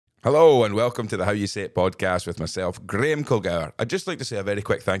Hello and welcome to the How You Say It podcast with myself, Graham Kilgour. I'd just like to say a very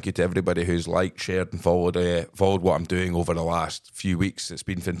quick thank you to everybody who's liked, shared and followed what I'm doing over the last few weeks. It's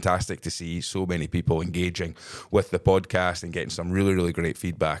been fantastic to see so many people engaging with the podcast and getting some really, really great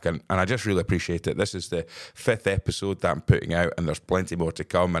feedback. And I just really appreciate it. This is the 5th episode that I'm putting out and there's plenty more to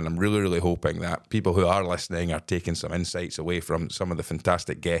come. And I'm really, really hoping that people who are listening are taking some insights away from some of the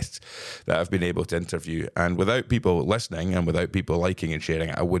fantastic guests that I've been able to interview. And without people listening and without people liking and sharing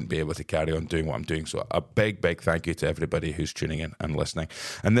it, I wouldn't be able to carry on doing what I'm doing. So a big thank you to everybody who's tuning in and listening.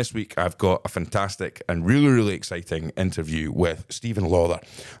 And this week I've got a fantastic and really, really exciting interview with Stephen Lawther.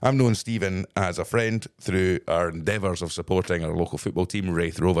 I've known Stephen as a friend through our endeavours of supporting our local football team,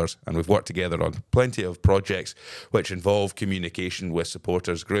 Wraith Rovers, and we've worked together on plenty of projects which involve communication with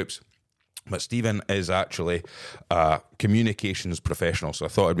supporters groups. But Stephen is actually a communications professional, so I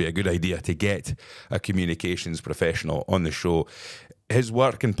thought it'd be a good idea to get a communications professional on the show. His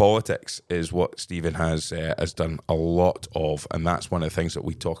work in politics is what Stephen has done a lot of, and that's one of the things that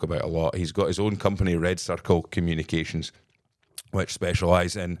we talk about a lot. He's got his own company, Red Circle Communications, which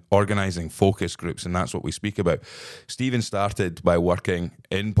specialise in organising focus groups, and that's what we speak about. Stephen started by working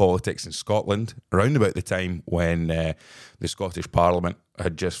in politics in Scotland around about the time when the Scottish Parliament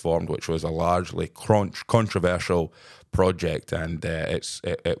had just formed, which was a largely controversial project, and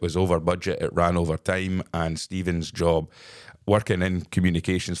it was over budget, it ran over time, and Stephen's job working in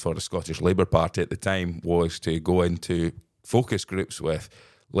communications for the Scottish Labour Party at the time was to go into focus groups with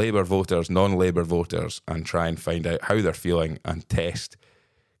Labour voters, non-Labour voters, and try and find out how they're feeling and test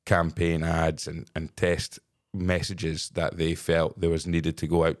campaign ads and test messages that they felt there was needed to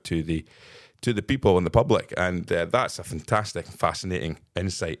go out to the people and the public. And that's a fantastic, fascinating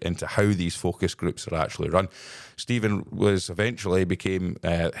insight into how these focus groups are actually run. Stephen eventually became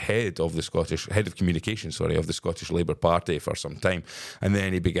head of communication of the Scottish Labour Party for some time, and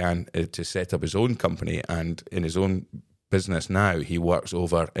then he began to set up his own company, and in his own business now, he works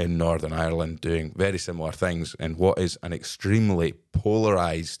over in Northern Ireland doing very similar things in what is an extremely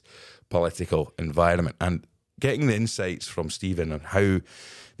polarised political environment. And getting the insights from Stephen on how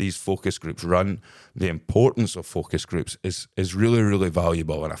these focus groups run, the importance of focus groups is really, really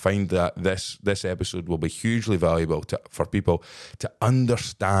valuable. And I find that this episode will be hugely valuable for people to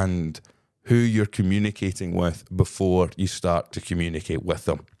understand who you're communicating with before you start to communicate with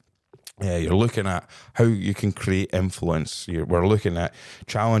them. You're looking at how you can create influence. We're looking at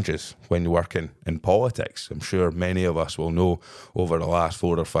challenges when you're working in politics. I'm sure many of us will know over the last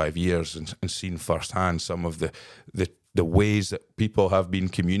 4 or 5 years and seen firsthand some of the ways that people have been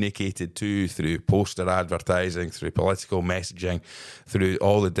communicated to through poster advertising, through political messaging, through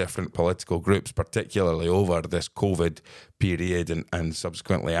all the different political groups, particularly over this COVID period and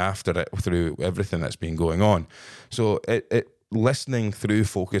subsequently after it, through everything that's been going on. So listening through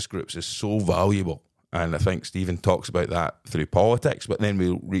focus groups is so valuable. And I think Stephen talks about that through politics, but then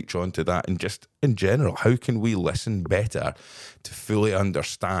we'll reach on to that and just in general, how can we listen better to fully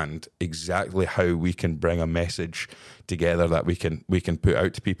understand exactly how we can bring a message together that we can put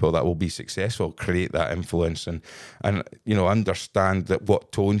out to people that will be successful, create that influence and understand that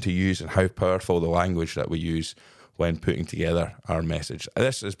what tone to use and how powerful the language that we use when putting together our message.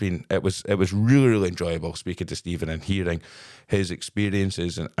 It was really, really enjoyable speaking to Stephen and hearing his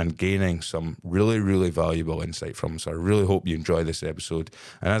experiences and gaining some really, really valuable insight from him. So I really hope you enjoy this episode.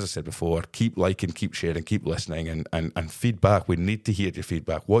 And as I said before, keep liking, keep sharing, keep listening and feedback. We need to hear your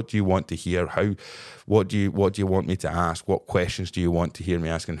feedback. What do you want to hear? What do you want me to ask? What questions do you want to hear me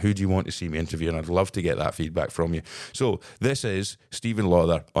asking? Who do you want to see me interview? And I'd love to get that feedback from you. So this is Stephen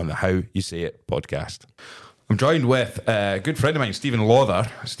Lawther on the How You Say It podcast. I'm joined with a good friend of mine, Stephen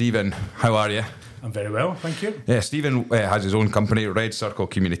Lawther. Stephen, how are you? I'm very well, thank you. Yeah, Stephen has his own company, Red Circle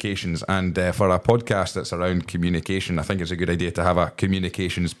Communications, and for a podcast that's around communication, I think it's a good idea to have a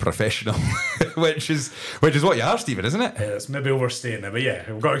communications professional, which is what you are, Stephen, isn't it? It's maybe overstating it, but yeah,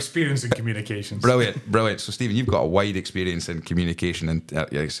 we've got experience in communications. Brilliant. So, Stephen, you've got a wide experience in communication, and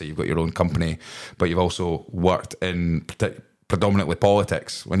like I say, you've got your own company, but you've also worked in predominantly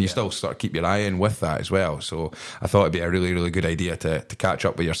politics, when you still sort of keep your eye in with that as well. So I thought it'd be a really, really good idea to catch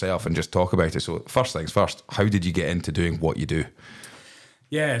up with yourself and just talk about it. So first things first, how did you get into doing what you do?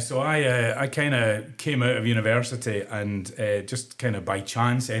 Yeah, so I kind of came out of university and just kind of by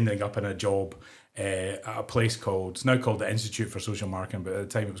chance ending up in a job at a place it's now called the Institute for Social Marketing, but at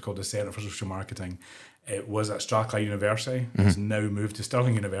the time it was called the Centre for Social Marketing. It was at Strathclyde University. It's now moved to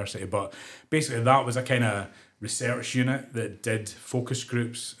Stirling University, but basically that was a kind of research unit that did focus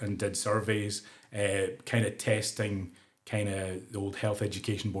groups and did surveys, kind of testing kind of the old Health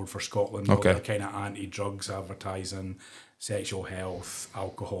Education Board for Scotland, all the kind of anti-drugs advertising, sexual health,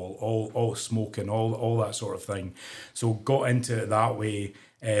 alcohol, all smoking, all that sort of thing. So got into it that way,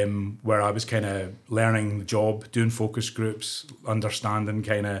 where I was kind of learning the job, doing focus groups, understanding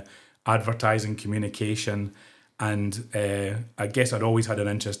kind of advertising, communication. And I guess I'd always had an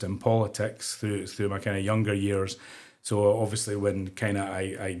interest in politics through my kind of younger years. So obviously when kind of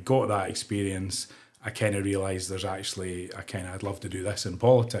I got that experience, I kind of realised there's actually, I'd love to do this in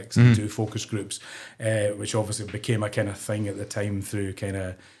politics and do focus groups, which obviously became a kind of thing at the time through kind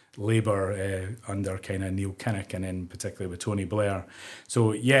of Labour under kind of Neil Kinnock and then particularly with Tony Blair.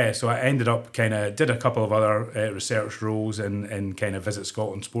 So I ended up kind of did a couple of other research roles in kind of Visit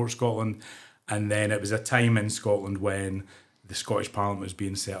Scotland, Sport Scotland. And then it was a time in Scotland when the Scottish Parliament was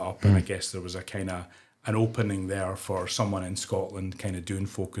being set up, and I guess there was a kind of an opening there for someone in Scotland kind of doing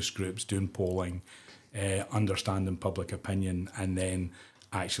focus groups, doing polling, understanding public opinion, and then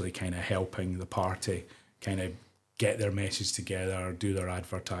actually kind of helping the party kind of get their message together, do their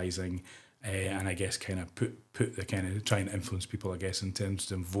advertising, and I guess kind of put the kind of try and influence people, I guess, in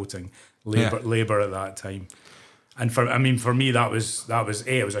terms of voting Labour at that time. And for me, that was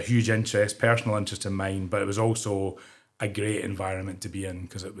it was a huge interest, personal interest in mine, but it was also a great environment to be in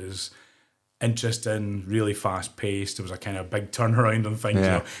because it was interesting, really fast paced. There was a kind of big turnaround on things.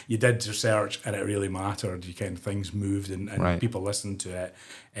 Yeah. You did research and it really mattered. You kind of things moved and Right. people listened to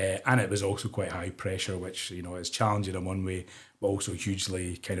it, and it was also quite high pressure, which is challenging in one way, but also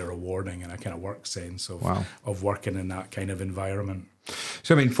hugely kind of rewarding in a kind of work sense of working in that kind of environment.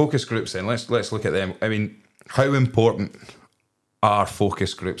 So focus groups then. Let's look at them. How important are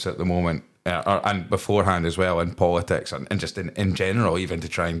focus groups at the moment, and beforehand as well in politics and just in general, even to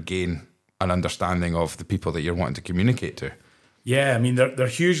try and gain an understanding of the people that you're wanting to communicate to? Yeah, they're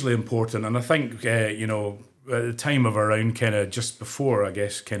hugely important, and I think at the time of around kind of just before, I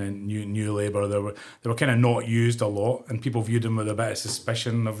guess, kind of new Labour, they were kind of not used a lot, and people viewed them with a bit of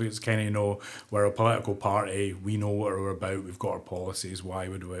suspicion of it's kind of we're a political party, we know what we're about, we've got our policies, why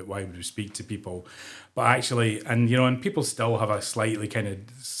would we speak to people? But actually, and people still have a slightly kind of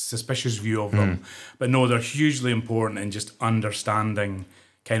suspicious view of them, but no, they're hugely important in just understanding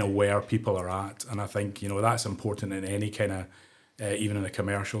kind of where people are at, and I think that's important in any kind of even in a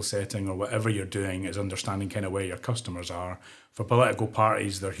commercial setting or whatever you're doing, is understanding kind of where your customers are. For political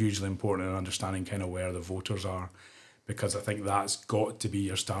parties, they're hugely important in understanding kind of where the voters are, because I think that's got to be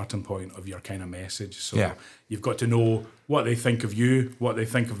your starting point of your kind of message. So you've got to know what they think of you, what they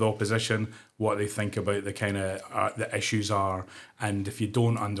think of the opposition, what they think about the kind of the issues are. And if you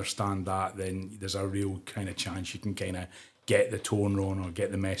don't understand that, then there's a real kind of chance you can kind of get the tone wrong or get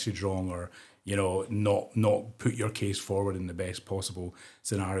the message wrong, or not put your case forward in the best possible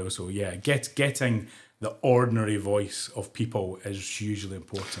scenario. So getting the ordinary voice of people is hugely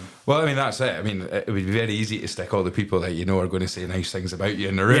important. Well, that's it. It would be very easy to stick all the people that are going to say nice things about you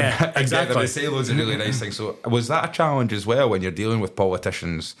in the room. Yeah, exactly. They say loads of really nice things. So was that a challenge as well when you're dealing with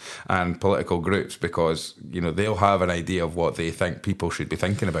politicians and political groups, because they'll have an idea of what they think people should be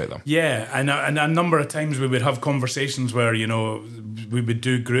thinking about them? Yeah, and a number of times we would have conversations where we would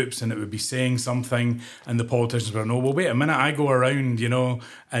do groups and it would be saying something, and the politicians were, no, well, wait a minute, I go around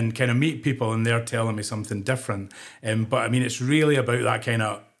and kind of meet people and they're telling me something different. But it's really about that kind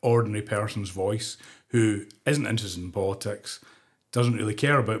of ordinary person's voice who isn't interested in politics, doesn't really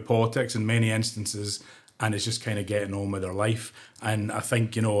care about politics in many instances, and is just kind of getting on with their life. And I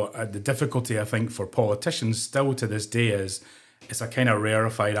think, the difficulty, I think, for politicians still to this day is it's a kind of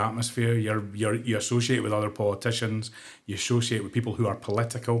rarefied atmosphere. You associate with other politicians, you associate with people who are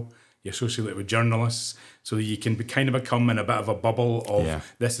political, you associate it with journalists, so you can become in a bit of a bubble of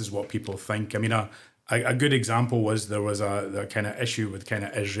this is what people think. A good example was there was the kind of issue with kind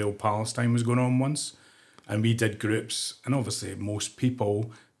of Israel-Palestine was going on once, and we did groups, and obviously most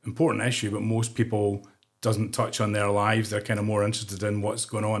people, important issue, but most people doesn't touch on their lives. They're kind of more interested in what's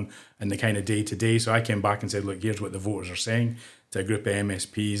going on in the kind of day-to-day. So I came back and said, look, here's what the voters are saying to a group of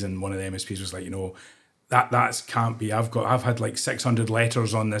MSPs, and one of the MSPs was like, that can't be. I've had like 600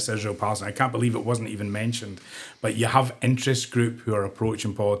 letters on this Israel-Palestine. I can't believe it wasn't even mentioned. But you have interest group who are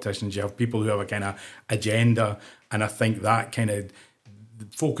approaching politicians. You have people who have a kind of agenda. And I think that kind of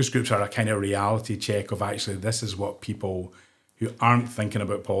focus groups are a kind of reality check of actually this is what people who aren't thinking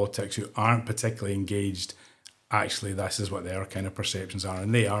about politics, who aren't particularly engaged, actually this is what their kind of perceptions are,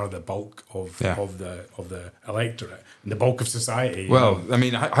 and they are the bulk of the electorate and the bulk of society. Well,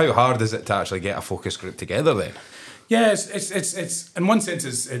 how hard is it to actually get a focus group together then? Yeah, it's in one sense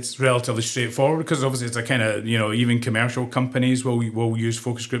it's relatively straightforward, because obviously it's a kind of even commercial companies will use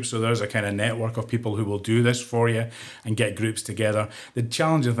focus groups, so there's a kind of network of people who will do this for you and get groups together. The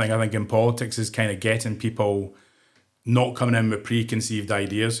challenging thing I think in politics is kind of getting people not coming in with preconceived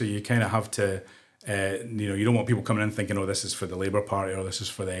ideas. So you kind of have to, you don't want people coming in thinking, oh, this is for the Labour Party or this is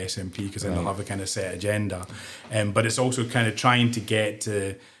for the SNP, because then they'll have a kind of set agenda. But it's also kind of trying to get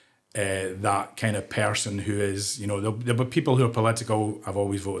to that kind of person who is, there'll be people who are political. I've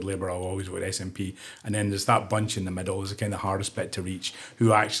always voted Labour, I've always voted SNP. And then there's that bunch in the middle is the kind of hardest bit to reach,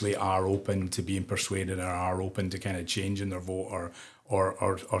 who actually are open to being persuaded or are open to kind of changing their vote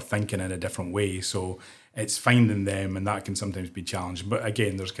or thinking in a different way. So it's finding them, and that can sometimes be challenging. But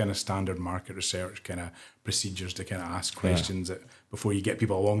again, there's kind of standard market research kind of procedures to kind of ask questions before you get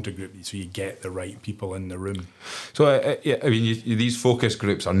people along to group, so you get the right people in the room. So, these focus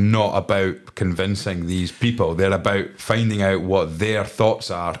groups are not about convincing these people. They're about finding out what their thoughts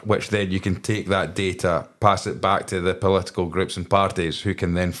are, which then you can take that data, pass it back to the political groups and parties, who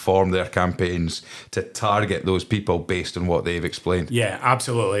can then form their campaigns to target those people based on what they've explained. Yeah,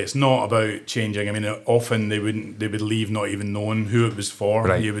 absolutely. It's not about changing. I mean, often they would leave not even knowing who it was for.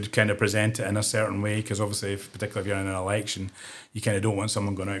 Right. You would kind of present it in a certain way, because obviously, particularly if you're in an election, you kind of don't want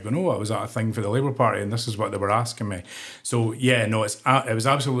someone going out going, oh, I was at a thing for the Labour Party and this is what they were asking me. So yeah, no, it was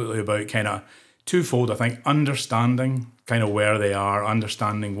absolutely about kind of twofold. I think understanding kind of where they are,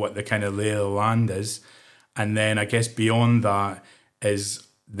 understanding what the kind of lay of the land is, and then I guess beyond that is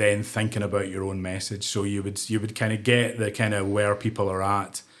then thinking about your own message. So you would kind of get the kind of where people are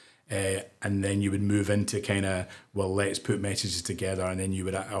at. And then you would move into kind of, well, let's put messages together, and then you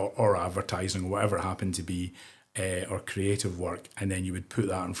would, or advertising, whatever it happened to be, or creative work, and then you would put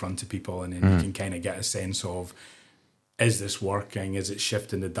that in front of people, and then you can kind of get a sense of, is this working? Is it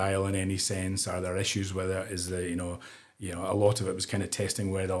shifting the dial in any sense? Are there issues with it? Is the, a lot of it was kind of testing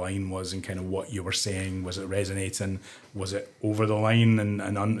where the line was and kind of what you were saying. Was it resonating? Was it over the line? And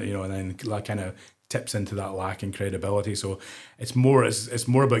then that kind of tips into that lack in credibility. So it's more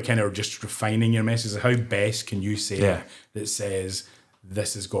about kind of just refining your message. How best can you say it that says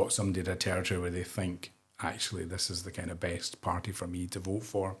this has got somebody to a territory where they think, actually, this is the kind of best party for me to vote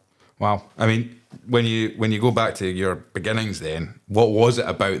for. Wow. I mean, when you go back to your beginnings then, what was it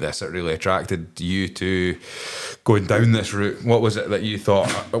about this that really attracted you to going down this route? What was it that you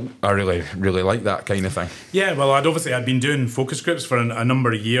thought, I really, really like that kind of thing? Yeah, well, I'd been doing focus groups for a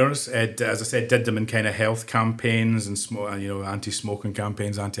number of years. As I said, did them in kind of health campaigns and anti-smoking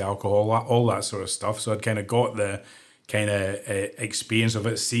campaigns, anti-alcohol, all that sort of stuff. So I'd kind of got the kind of experience of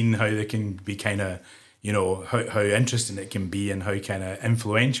it, seen how they can be kind of, how interesting it can be and how kind of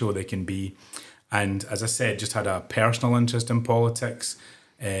influential they can be. And as I said, just had a personal interest in politics,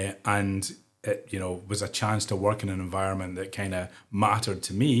 and it, was a chance to work in an environment that kind of mattered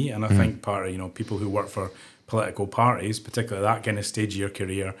to me. And I think part of, people who work for political parties, particularly that kind of stage of your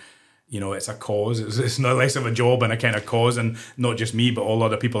career, it's a cause. It's not less of a job and a kind of cause, and not just me, but all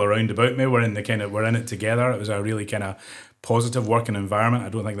other people around about me. We're in it together. It was a really kind of positive working environment. I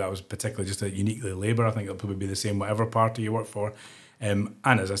don't think that was particularly just a uniquely Labour. I think it'll probably be the same whatever party you work for. And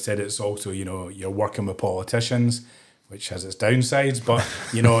as I said, it's also, you're working with politicians, which has its downsides, but,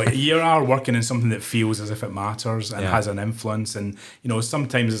 you are working in something that feels as if it matters and has an influence. And,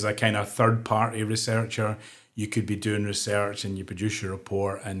 sometimes as a kind of third party researcher, you could be doing research and you produce your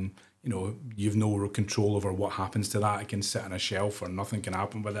report and, you've no control over what happens to that. It can sit on a shelf or nothing can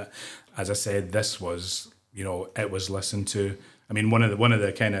happen with it. As I said, this was, it was listened to. I mean, one of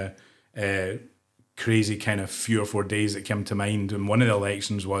the kind of crazy kind of 3 or 4 days that came to mind in one of the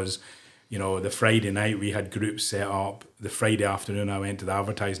elections was, the Friday night we had groups set up. The Friday afternoon I went to the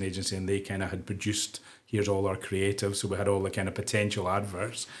advertising agency and they kind of had produced, here's all our creative. So we had all the kind of potential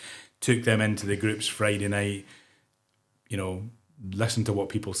adverts, took them into the groups Friday night, listened to what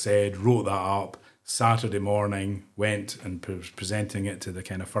people said, wrote that up. Saturday morning, went and was presenting it to the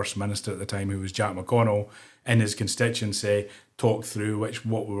kind of First Minister at the time, who was Jack McConnell, in his constituency, talked through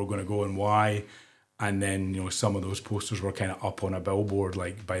what we were going to go and why. And then, some of those posters were kind of up on a billboard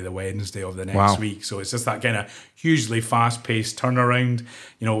like by the Wednesday of the next week. So it's just that kind of hugely fast-paced turnaround,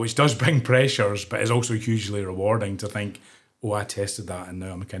 which does bring pressures, but is also hugely rewarding to think, oh, I tested that and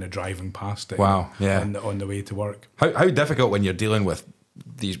now I'm kind of driving past it on the way to work. How difficult when you're dealing with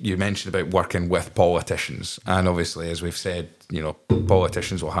these, you mentioned about working with politicians, and obviously, as we've said,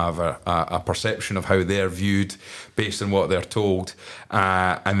 politicians will have a perception of how they're viewed based on what they're told,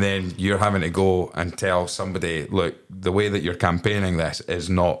 and then you're having to go and tell somebody, look, the way that you're campaigning this is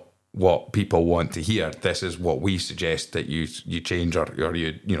not what people want to hear. This is what we suggest that you change, or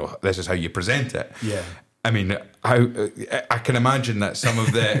you this is how you present it. Yeah. I mean, how I can imagine that some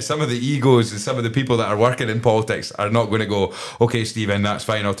of the egos and some of the people that are working in politics are not going to go, okay, Stephen, that's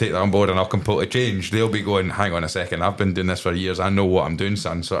fine, I'll take that on board and I'll completely change. They'll be going, hang on a second, I've been doing this for years, I know what I'm doing,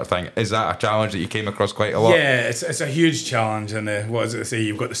 son, sort of thing. Is that a challenge that you came across quite a lot? Yeah, it's a huge challenge, and what does it say?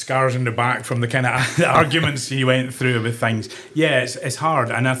 You've got the scars in the back from the kind of the arguments you went through with things. Yeah, it's hard,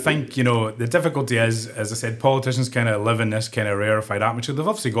 and I think the difficulty is, as I said, politicians kind of live in this kind of rarefied atmosphere. They've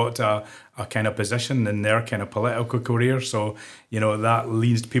obviously got a kind of position in their kind of political career, so that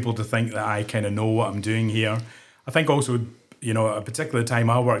leads people to think that I kind of know what I'm doing here. I think also, a particular time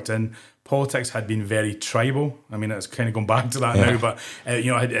I worked in, politics had been very tribal. I mean, it's kind of going back to that now, but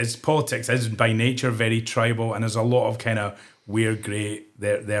politics is by nature very tribal, and there's a lot of kind of we're great,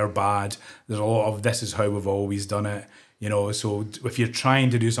 they're bad. There's a lot of this is how we've always done it. So if you're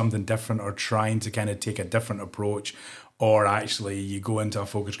trying to do something different or trying to kind of take a different approach, or actually you go into a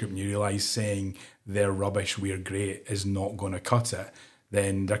focus group and you realise saying they're rubbish, we're great is not going to cut it,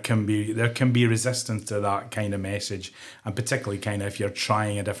 then there can be resistance to that kind of message. And particularly kind of if you're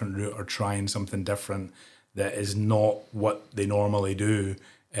trying a different route or trying something different that is not what they normally do,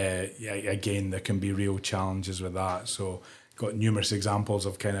 again, there can be real challenges with that. So got numerous examples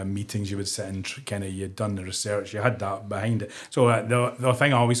of kind of meetings you would sit in, kind of you'd done the research, you had that behind it. So the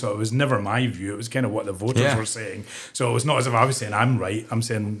thing I always thought, it was never my view, it was kind of what the voters were saying. So it was not as if I was saying I'm right, I'm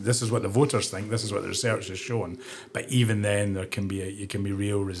saying this is what the voters think, this is what the research is showing. But even then you can be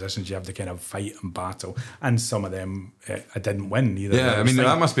real resistance, you have to kind of fight and battle, and some of them I didn't win either. Yeah, I mean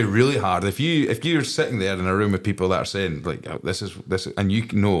that must be really hard if you're sitting there in a room with people that are saying like this is and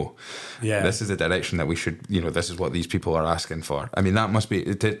this is the direction that we should, this is what these people are asking for. I mean, that must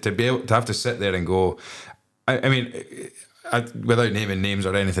be to be able to have to sit there and go. I mean, without naming names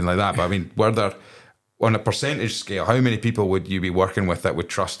or anything like that, but I mean, were there, on a percentage scale, how many people would you be working with that would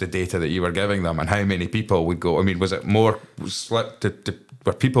trust the data that you were giving them, and how many people would go? I mean, was it more split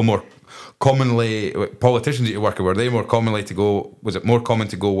were people more commonly, politicians that you work with, were they more commonly to go? Was it more common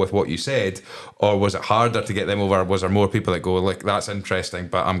to go with what you said, or was it harder to get them over? Was there more people that go like, that's interesting,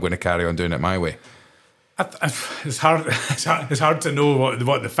 but I'm going to carry on doing it my way? It's hard. It's hard to know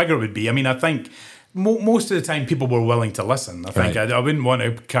what the figure would be. I mean, I think most of the time people were willing to listen. I think I wouldn't want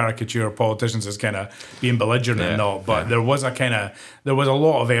to caricature politicians as kind of being belligerent and not, but there was a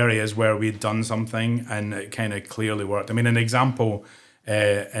lot of areas where we'd done something and it kind of clearly worked. I mean, an example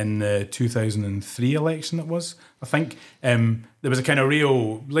in the 2003 election, it was. I think there was a kind of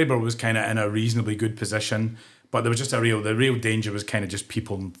real Labour was kind of in a reasonably good position. But there was just the real danger was kind of just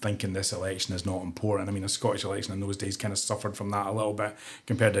people thinking this election is not important. I mean, a Scottish election in those days kind of suffered from that a little bit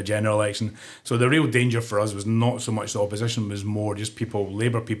compared to a general election. So the real danger for us was not so much the opposition, was more just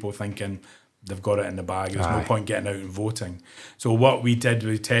Labour people thinking they've got it in the bag. There's no point getting out and voting. So what we did,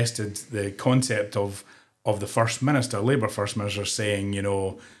 we tested the concept of the First Minister, Labour First Minister, saying,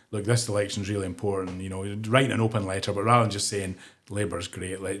 look, this election's really important, writing an open letter, but rather than just saying Labour's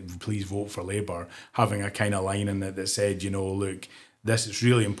great, please vote for Labour, having a kind of line in it that said, look, this is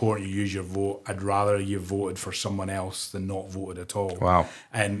really important you use your vote. I'd rather you voted for someone else than not voted at all. Wow.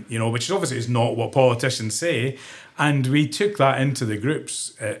 And, which obviously is not what politicians say. And we took that into the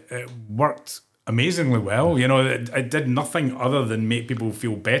groups. It worked amazingly well. It did nothing other than make people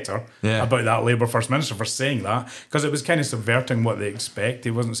feel better about that Labour First Minister for saying that, because it was kind of subverting what they expect.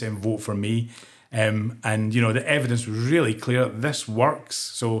 He wasn't saying vote for me. And the evidence was really clear. This works.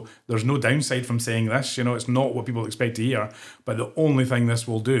 So there's no downside from saying this. It's not what people expect to hear. But the only thing this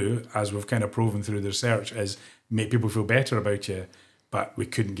will do, as we've kind of proven through the research, is make people feel better about you. But we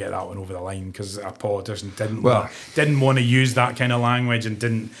couldn't get that one over the line because a politician didn't want to use that kind of language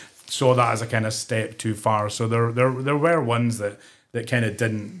and saw that as a kind of step too far. So there were ones that kind of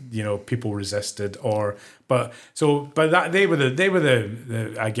didn't, people resisted, but that they were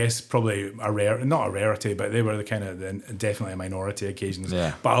the I guess probably not a rarity, but they were the kind of definitely a minority occasions.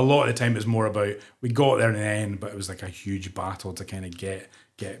 Yeah. But a lot of the time it was more about we got there in the end, but it was like a huge battle to kind of get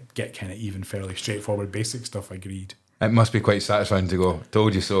kind of even fairly straightforward basic stuff agreed. It must be quite satisfying to go,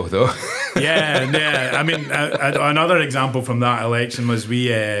 told you so, though. Yeah. I mean, another example from that election was we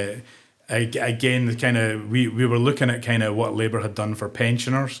were looking at kind of what Labour had done for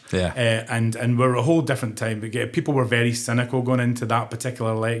pensioners. And we're a whole different time. People were very cynical going into that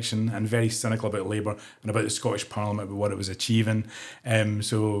particular election and very cynical about Labour and about the Scottish Parliament, about what it was achieving.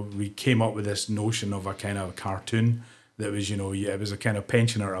 So we came up with this notion of a kind of cartoon that was, it was a kind of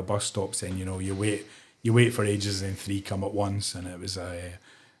pensioner at a bus stop saying, you wait for ages and 3 come at once, and it was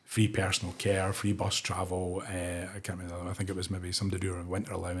free personal care, free bus travel. I can't remember. I think it was maybe something to do with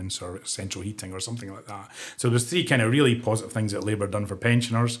winter allowance or central heating or something like that. So there's 3 kind of really positive things that Labour done for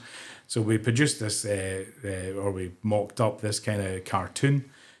pensioners. So we produced this, or we mocked up this kind of cartoon,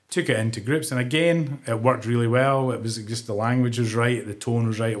 took it into groups, and again, it worked really well. It was just the language was right, the tone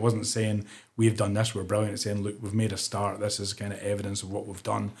was right. It wasn't saying, we've done this, we're brilliant. It's saying, look, we've made a start. This is kind of evidence of what we've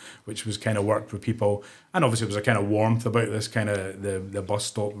done, which was kind of worked with people. And obviously, there was a kind of warmth about this kind of the bus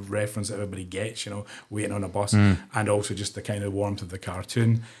stop reference that everybody gets, waiting on a bus, and also just the kind of warmth of the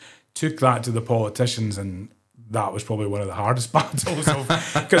cartoon. Took that to the politicians, and that was probably one of the hardest battles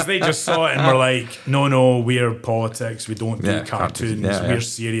because they just saw it and were like, no, we're politics, we don't do cartoons, we're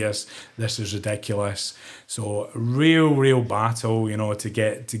serious, this is ridiculous. So real battle, to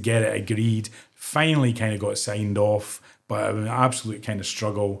get it agreed. Finally kind of got signed off, but it was an absolute kind of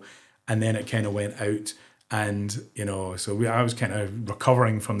struggle, and then it kind of went out. And, so I was kind of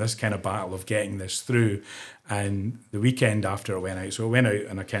recovering from this kind of battle of getting this through. And the weekend after it went out, so it went out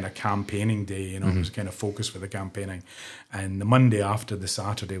on a kind of campaigning day, it was kind of focused for the campaigning. And the Monday after the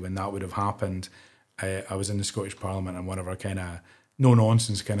Saturday when that would have happened, I was in the Scottish Parliament, and one of our kind of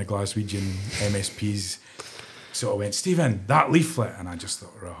no-nonsense kind of Glaswegian MSPs sort of went, Stephen, that leaflet. And I just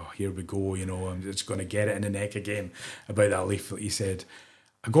thought, oh, here we go, I'm just going to get it in the neck again about that leaflet. He said,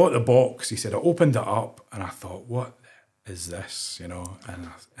 I got the box, he said, I opened it up, and I thought, what is this, and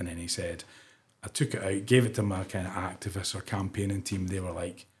then he said, I took it out, gave it to my kind of activists or campaigning team. They were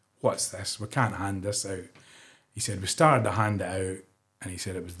like, what's this? We can't hand this out. He said, we started to hand it out, and he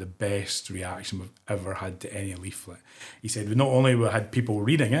said it was the best reaction we've ever had to any leaflet. He said, we not only had people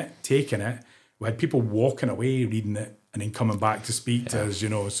reading it, taking it, we had people walking away reading it and then coming back to speak to us,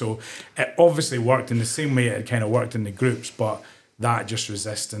 So it obviously worked in the same way it kind of worked in the groups, but that just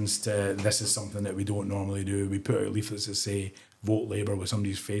resistance to this is something that we don't normally do. We put out leaflets that say vote Labour with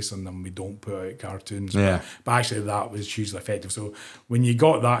somebody's face on them. We don't put out cartoons. But actually that was hugely effective. So when you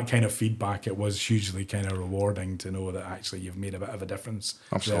got that kind of feedback, it was hugely kind of rewarding to know that actually you've made a bit of a difference.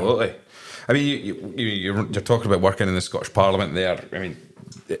 Absolutely. There. I mean, you're talking about working in the Scottish Parliament there. I mean,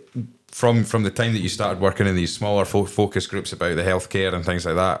 from the time that you started working in these smaller focus groups about the healthcare and things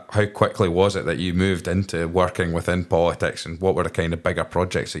like that, how quickly was it that you moved into working within politics, and what were the kind of bigger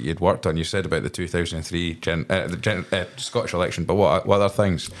projects that you'd worked on? You said about the 2003 Scottish election, but what other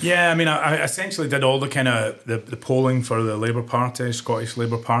things? Yeah, I mean, I essentially did all the kind of the polling for the Labour Party, Scottish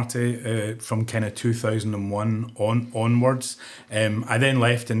Labour Party, from kind of 2001 onwards. I then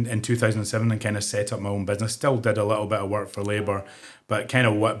left in 2007 and kind of set up my own business. Still did a little bit of work for Labour, but kind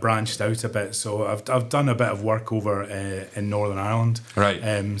of branched out a bit. So I've done a bit of work over in Northern Ireland.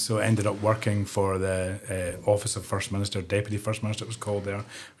 Right. So I ended up working for the Office of First Minister, Deputy First Minister it was called there,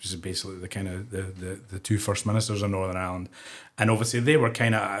 which is basically the kind of the 2 First Ministers in Northern Ireland. And obviously they were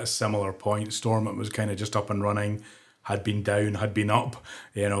kind of at a similar point. Stormont was kind of just up and running, had been down, had been up.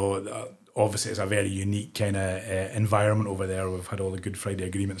 Obviously it's a very unique kind of environment over there. We've had all the Good Friday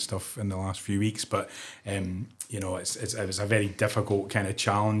Agreement stuff in the last few weeks, but it was a very difficult kind of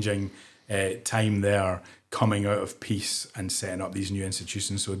challenging time there, coming out of peace and setting up these new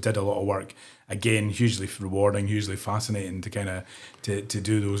institutions. So I did a lot of work, again, hugely rewarding, hugely fascinating to kind of to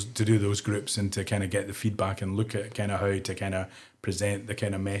do those groups and to kind of get the feedback and look at kind of how to kind of present the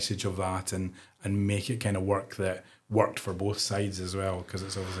kind of message of that and make it kind of worked for both sides as well, because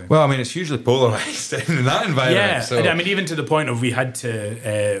it's obviously... Well, I mean, it's hugely polarised in that environment. Yeah, so. I mean, even to the point of we had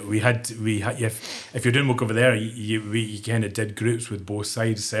if you're doing work over there, we kind of did groups with both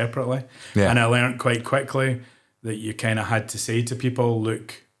sides separately. Yeah. And I learned quite quickly that you kind of had to say to people,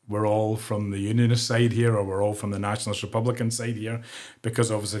 look, we're all from the Unionist side here, or we're all from the Nationalist Republican side here, because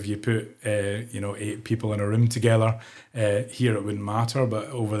obviously if you put 8 people in a room together, here it wouldn't matter, but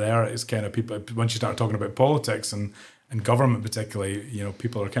over there it's kind of people. Once you start talking about politics and government particularly,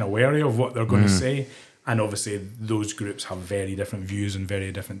 people are kind of wary of what they're going to say, and obviously those groups have very different views and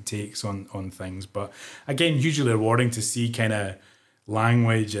very different takes on things. But again, hugely rewarding to see kind of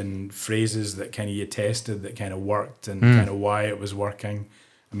language and phrases that kind of you tested that kind of worked and kind of why it was working.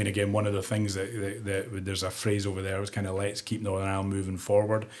 I mean, again, one of the things that there's a phrase over there was kind of let's keep Northern Ireland moving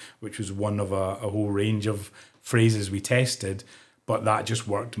forward, which was one of a whole range of phrases we tested, but that just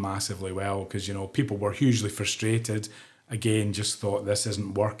worked massively well because, people were hugely frustrated, again, just thought this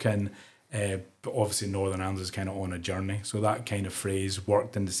isn't working, but obviously Northern Ireland is kind of on a journey. So that kind of phrase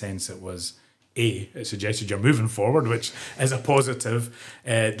worked in the sense it was, it suggested you're moving forward, which is a positive.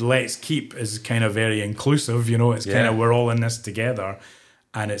 Let's keep is kind of very inclusive, it's kind of we're all in this together.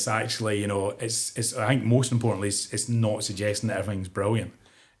 And it's actually, it's I think most importantly, it's not suggesting that everything's brilliant.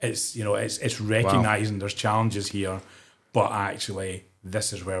 It's, it's recognising there's challenges here, but actually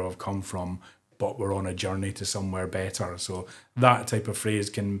this is where we've come from, but we're on a journey to somewhere better. So that type of phrase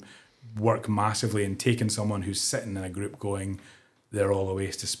can work massively in taking someone who's sitting in a group going, they're all a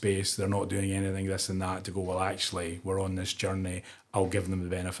waste of space, they're not doing anything, this and that, to go, well, actually, we're on this journey. I'll give them the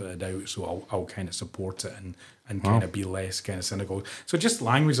benefit of the doubt, so I'll kind of support it and kind of be less kind of cynical. So just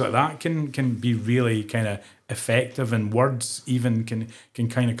language like that can be really kind of effective, and words even can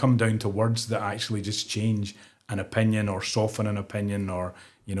kind of come down to words that actually just change an opinion or soften an opinion, or,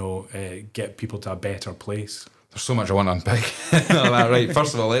 you know, get people to a better place. There's so much I want to unpick. No, that, right.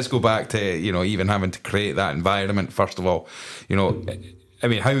 First of all, let's go back to, you know, even having to create that environment. First of all, you know, I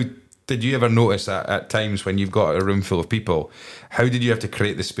mean, how did you ever notice that at times when you've got a room full of people, how did you have to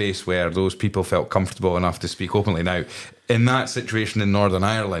create the space where those people felt comfortable enough to speak openly? Now, in that situation in Northern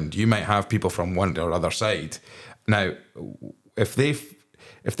Ireland, you might have people from one or other side. Now, if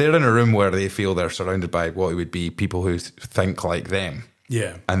they're in a room where they feel they're surrounded by what would be people who think like them,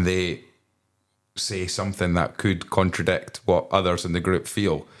 yeah, and they say something that could contradict what others in the group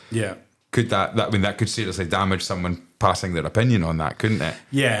feel, yeah, could that could seriously damage someone passing their opinion on that, couldn't it?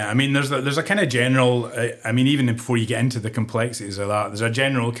 Yeah, I mean, there's a kind of general, I mean, even before you get into the complexities of that, there's a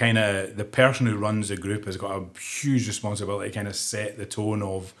general kind of, the person who runs the group has got a huge responsibility to kind of set the tone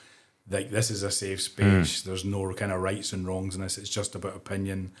of, like, this is a safe space, there's no kind of rights and wrongs in this, it's just about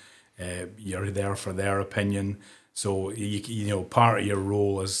opinion, you're there for their opinion. So, you know, part of your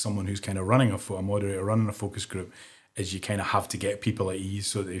role as someone who's kind of running a moderator, running a focus group, is you kind of have to get people at ease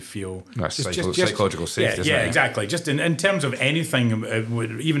so they feel psychological safety. Yeah, exactly. Just in terms of anything,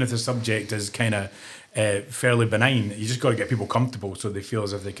 even if the subject is kind of fairly benign, you just got to get people comfortable so they feel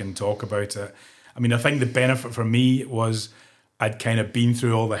as if they can talk about it. I mean, I think the benefit for me was I'd kind of been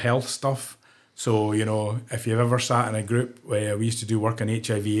through all the health stuff. So, you know, if you've ever sat in a group where we used to do work on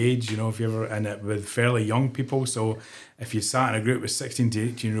HIV/AIDS, you know, if you ever in it with fairly young people. So if you sat in a group with 16 to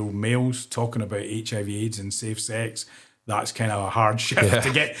 18-year-old males talking about HIV/AIDS and safe sex, that's kind of a hard shift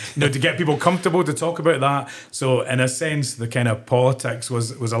to get, you know, to get people comfortable to talk about that. So in a sense, the kind of politics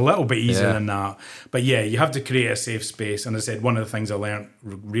was a little bit easier than that. But yeah, you have to create a safe space. And I said, one of the things I learned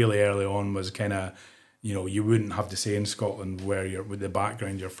really early on was kind of, you know, you wouldn't have to say in Scotland where you're, with the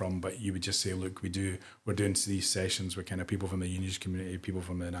background you're from, but you would just say, look, we're doing these sessions with kind of people from the Unionist community, people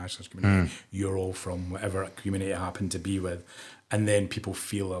from the Nationalist community, you're all from whatever community you happen to be with. And then people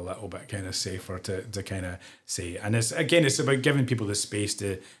feel a little bit kind of safer to kind of say. And it's about giving people the space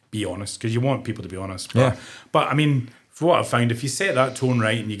to be honest, because you want people to be honest. But I mean, for what I've found, if you set that tone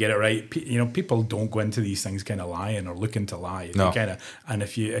right and you get it right, you know, people don't go into these things kind of lying or looking to lie. No. And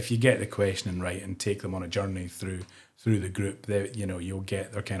if you get the questioning right and take them on a journey through the group, you know, you'll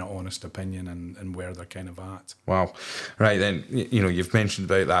get their kind of honest opinion and where they're kind of at. Wow. Right then, you know, you've mentioned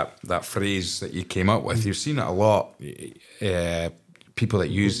about that phrase that you came up with. You've seen it a lot. People that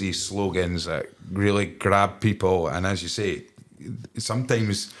use these slogans that really grab people, and as you say,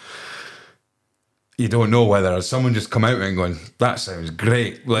 sometimes you don't know whether someone just come out and going, that sounds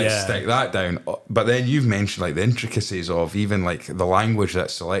great, let's stick that down. But then you've mentioned like the intricacies of even like the language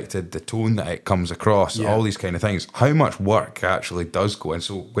that's selected, the tone that it comes across, all these kind of things. How much work actually does go in?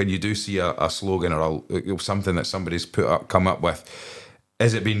 So when you do see a slogan or something that somebody's come up with,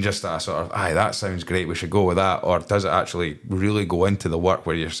 is it been just a sort of, that sounds great, we should go with that? Or does it actually really go into the work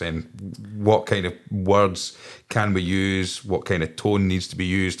where you're saying, what kind of words can we use? What kind of tone needs to be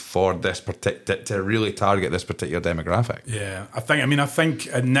used for this to really target this particular demographic? Yeah, I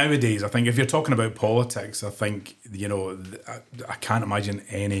think nowadays, I think if you're talking about politics, I think, you know, I can't imagine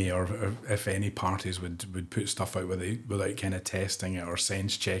any or if any parties would put stuff out without kind of testing it or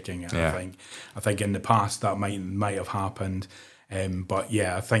sense checking it. I think in the past that might have happened. But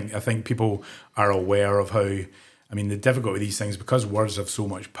yeah, I think people are aware of how, I mean, the difficulty with these things, because words have so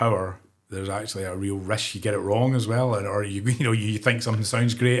much power, there's actually a real risk you get it wrong as well, or you think something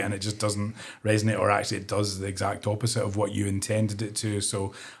sounds great and it just doesn't resonate, or actually it does the exact opposite of what you intended it to.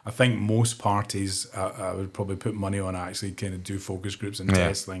 So I think most parties, I would probably put money on actually kind of do focus groups and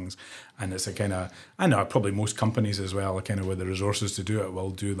test things. And it's a kind of, I know probably most companies as well, kind of with the resources to do it,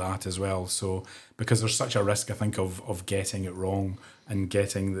 will do that as well. So because there's such a risk, I think, of getting it wrong and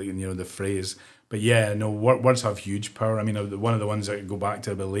getting the phrase. But yeah, no, words have huge power. I mean, one of the ones that go back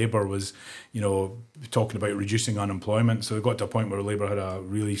to about Labour was, you know, talking about reducing unemployment. So it got to a point where Labour had a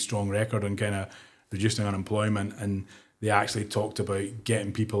really strong record on kind of reducing unemployment, and they actually talked about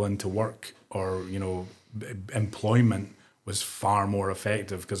getting people into work or, you know, employment was far more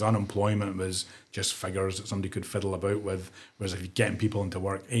effective, because unemployment was just figures that somebody could fiddle about with. Whereas if you're getting people into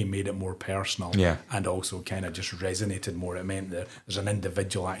work, it made it more personal, and also kind of just resonated more. It meant that there's an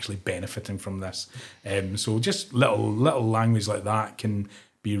individual actually benefiting from this. So just little language like that can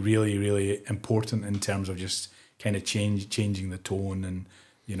be really, really important in terms of just kind of changing the tone, and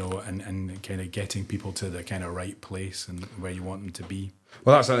and kind of getting people to the kind of right place and where you want them to be.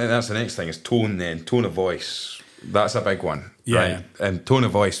 Well, that's the next thing, is tone. Then tone of voice. That's a big one, right? And tone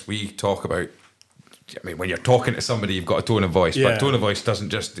of voice, we talk about. I mean, when you're talking to somebody, you've got a tone of voice, but tone of voice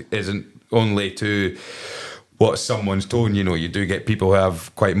isn't only to what someone's tone. You do get people who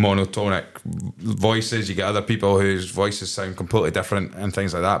have quite monotonic voices. You get other people whose voices sound completely different and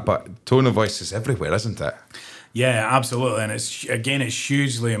things like that. But tone of voice is everywhere, isn't it? Yeah, absolutely. And it's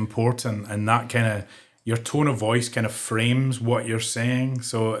hugely important, and that kind of, your tone of voice kind of frames what you're saying,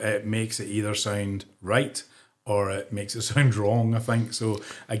 so it makes it either sound right or it makes it sound wrong, I think. So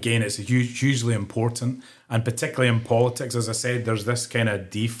again, it's hugely important, and particularly in politics, as I said, there's this kind of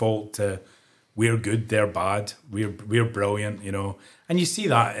default to we're good, they're bad, we're brilliant, and you see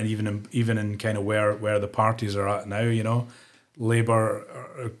that, and even in kind of where the parties are at now,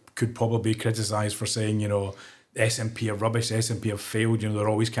 Labour could probably be criticised for saying, SNP are rubbish, SNP have failed. They're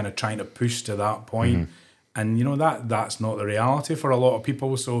always kind of trying to push to that point. And, that's not the reality for a lot of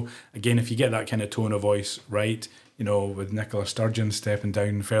people. So, again, if you get that kind of tone of voice right, with Nicola Sturgeon stepping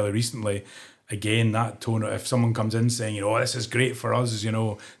down fairly recently, again, that tone, if someone comes in saying, this is great for us,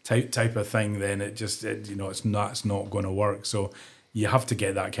 type of thing, then it's not going to work. So you have to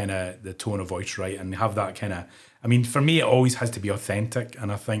get that kind of, the tone of voice right, and have that kind of, for me, it always has to be authentic.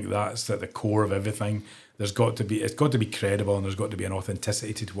 And I think that's at the core of everything. It's got to be credible, and there's got to be an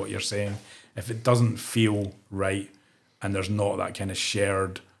authenticity to what you're saying. If it doesn't feel right and there's not that kind of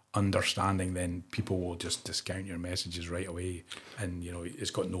shared understanding, then people will just discount your messages right away, and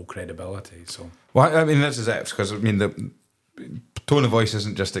it's got no credibility. So, well, this is it, because the tone of voice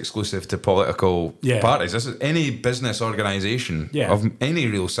isn't just exclusive to political parties. This is any business organisation of any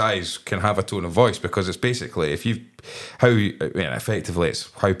real size can have a tone of voice, because it's basically effectively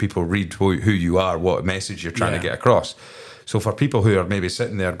it's how people read who you are, what message you're trying to get across. So for people who are maybe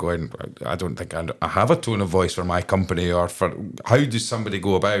sitting there going, I don't think I have a tone of voice for my company, or for how does somebody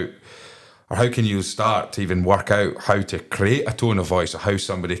go about, or how can you start to even work out how to create a tone of voice, or how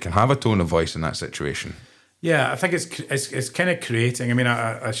somebody can have a tone of voice in that situation? Yeah, I think it's kind of creating.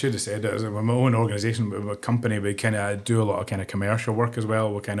 I should have said it, as my own organisation, but my company, we kind of do a lot of kind of commercial work as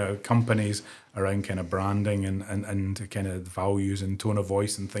well with kind of companies around kind of branding and kind of values and tone of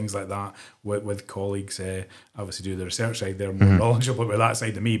voice and things like that with colleagues. Obviously do the research side, they're more knowledgeable about that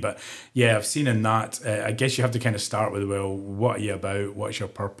side than me. But yeah, I've seen in that, I guess you have to kind of start with, well, what are you about? What's your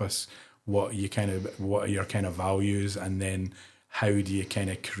purpose? What are your kind of values? And then how do you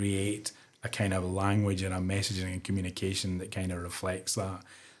kind of create a kind of language and a messaging and communication that kind of reflects that.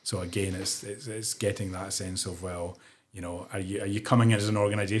 So again, it's getting that sense of, well, are you coming in as an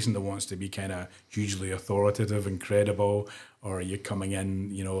organisation that wants to be kind of hugely authoritative and credible, or are you coming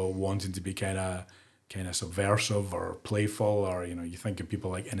in, wanting to be kind of subversive or playful, or you think of people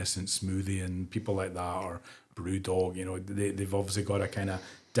like Innocent Smoothie and people like that, or Brewdog. They've obviously got a kind of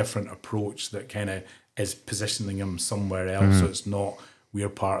different approach that kind of is positioning them somewhere else. So it's not we're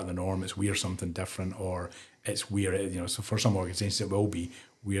part of the norm, it's we're something different, or it's we're, so for some organisations it will be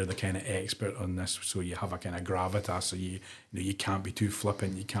we're the kind of expert on this, so you have a kind of gravitas, so you can't be too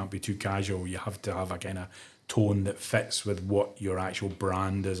flippant, you can't be too casual, you have to have a kind of tone that fits with what your actual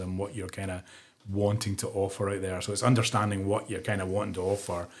brand is and what you're kind of wanting to offer out there. So it's understanding what you're kind of wanting to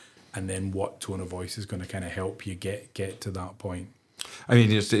offer, and then what tone of voice is going to kind of help you get to that point.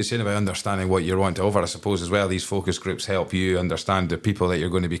 You're saying about understanding what you're wanting to offer, I suppose, as well. These focus groups help you understand the people that you're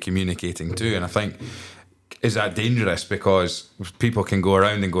going to be communicating to. And I think, is that dangerous? Because people can go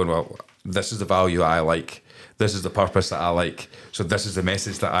around and go, well, this is the value I like, this is the purpose that I like, so this is the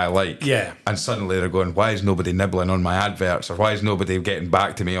message that I like. Yeah. And suddenly they're going, why is nobody nibbling on my adverts, or why is nobody getting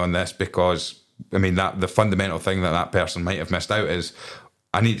back to me on this? Because, that the fundamental thing that person might have missed out is,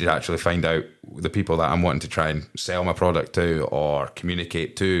 I need to actually find out the people that I'm wanting to try and sell my product to or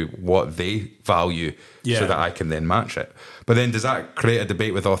communicate to, what they value, so that I can then match it. But then does that create a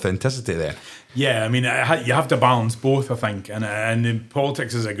debate with authenticity then? Yeah, you have to balance both, I think. And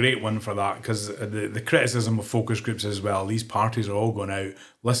politics is a great one for that, because the criticism of focus groups as well, these parties are all going out,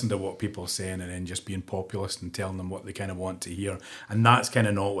 listen to what people are saying, and then just being populist and telling them what they kind of want to hear. And that's kind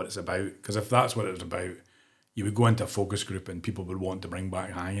of not what it's about, because if that's what it's about, you would go into a focus group and people would want to bring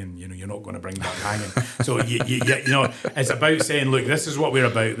back hanging. You're not going to bring back hanging. So it's about saying, look, this is what we're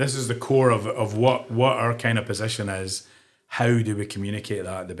about. This is the core of what our kind of position is, how do we communicate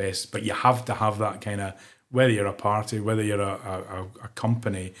that the best? But you have to have that kind of, whether you're a party, whether you're a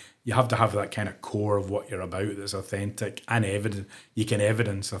company, you have to have that kind of core of what you're about that's authentic and evident. You can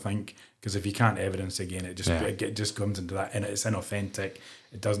evidence, I think, because if you can't evidence, again, it just comes into that, and it's inauthentic.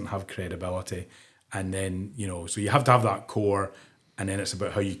 It doesn't have credibility. And then, so you have to have that core, and then it's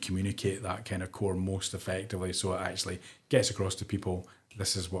about how you communicate that kind of core most effectively, so it actually gets across to people,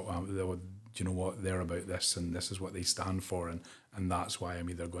 this is what, they're about this, and this is what they stand for, and that's why I'm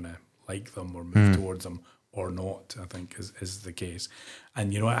either going to like them or move towards them or not, I think is the case.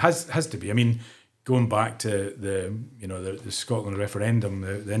 And, it has to be. I mean, going back to the Scotland referendum,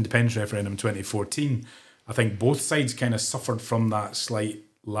 the independence referendum in 2014, I think both sides kind of suffered from that slight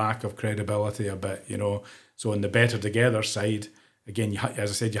lack of credibility a bit, So on the Better Together side, again, as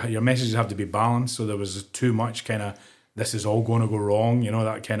I said, your messages have to be balanced. So there was too much kind of, this is all going to go wrong,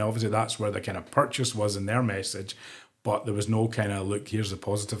 that kind of, obviously that's where the kind of purchase was in their message. But there was no kind of, look, here's the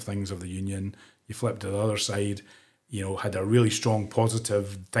positive things of the union. You flip to the other side, had a really strong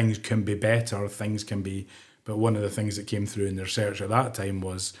positive, things can be better, things can be, but one of the things that came through in the research at that time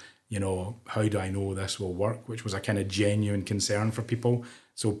was, how do I know this will work? Which was a kind of genuine concern for people.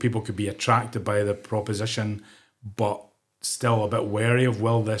 So people could be attracted by the proposition, but still a bit wary of,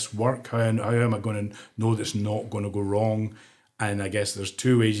 will this work? How am I going to know that's not going to go wrong? And I guess there's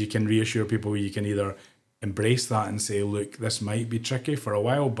two ways you can reassure people. You can either embrace that and say, look, this might be tricky for a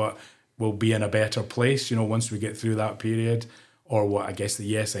while, but we'll be in a better place, once we get through that period. Or what I guess the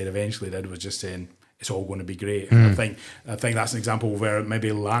yes side eventually did was just saying, it's all going to be great. And I think that's an example where it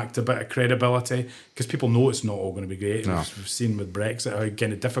maybe lacked a bit of credibility, because people know it's not all going to be great. No. We've seen with Brexit how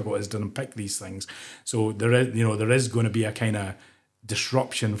kind of difficult it is to unpick these things. So there is going to be a kind of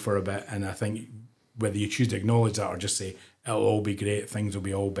disruption for a bit. And I think whether you choose to acknowledge that or just say, it'll all be great, things will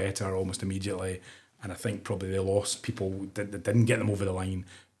be all better almost immediately. And I think probably they lost people that didn't get them over the line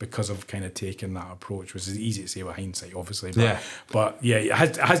because of kind of taking that approach, which is easy to say with hindsight, obviously. But it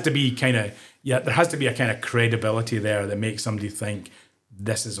has to be kind of, there has to be a kind of credibility there that makes somebody think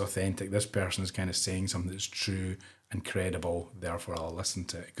this is authentic, this person is kind of saying something that's true and credible, therefore I'll listen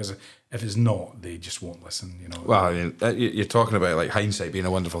to it. Because if it's not, they just won't listen, Well, you're talking about like hindsight being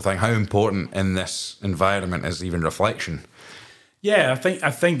a wonderful thing. How important in this environment is even reflection? Yeah,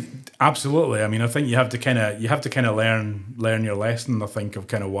 I think absolutely. I mean, I think you have to kind of learn your lesson. I think of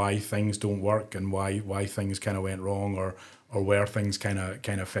kind of why things don't work and why things kind of went wrong or where things kind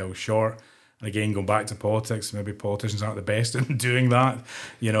of fell short. And again, going back to politics, maybe politicians aren't the best in doing that.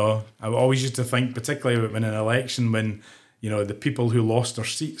 I always used to think, particularly when an election, when the people who lost their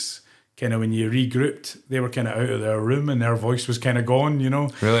seats, kind of when you regrouped, they were kind of out of their room and their voice was kind of gone,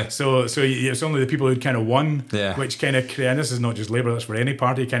 Really? So it's only the people who'd kind of won, which kind of, and this is not just Labour, that's for any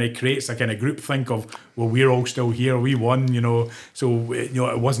party, kind of creates a kind of group think of, well, we're all still here, we won, so,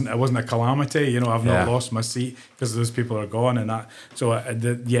 it wasn't a calamity, I've not lost my seat because those people are gone and that. So,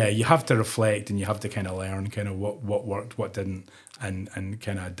 you have to reflect and you have to kind of learn kind of what worked, what didn't, and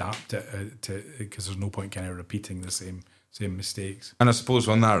kind of adapt it to, because there's no point kind of repeating the same mistakes. And I suppose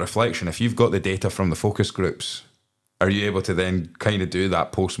on that reflection, if you've got the data from the focus groups, are you able to then kind of do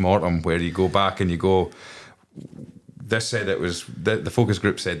that post-mortem where you go back and you go, this said it was, the focus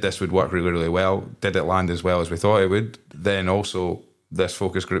group said this would work really, really well. Did it land as well as we thought it would? Then also this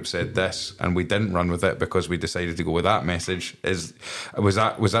focus group said this and we didn't run with it because we decided to go with that message. Was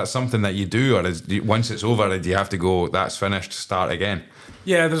that something that you do, or once it's over, do you have to go, that's finished, start again?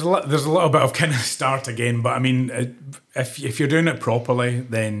 Yeah, there's a little bit of kind of start again, but I mean, if you're doing it properly,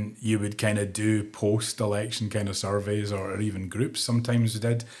 then you would kind of do post-election kind of surveys or even groups. Sometimes we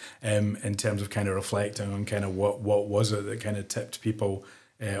did, in terms of kind of reflecting on kind of what was it that kind of tipped people,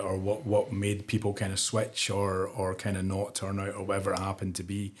 or what made people kind of switch or kind of not turn out or whatever it happened to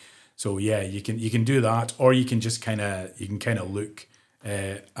be. So yeah, you can do that, or you can just kind of look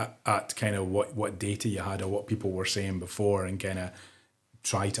at kind of what data you had or what people were saying before and kind of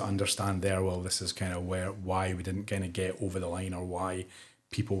try to understand there, well, this is kind of why we didn't kind of get over the line, or why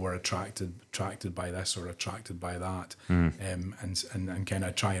people were attracted by this or attracted by that, and kind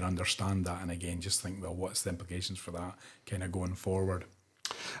of try and understand that, and again just think, well, what's the implications for that kind of going forward.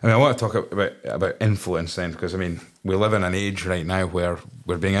 I mean, I want to talk about influence then, because I mean, we live in an age right now where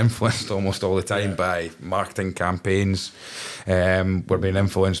we're being influenced almost all the time by marketing campaigns. We're being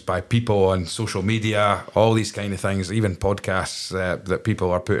influenced by people on social media, all these kind of things, even podcasts that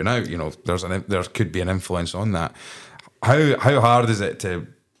people are putting out. There could be an influence on that. How hard is it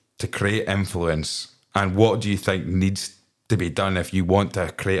to create influence, and what do you think needs to be done if you want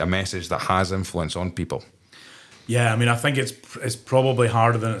to create a message that has influence on people? Yeah, I mean, I think it's probably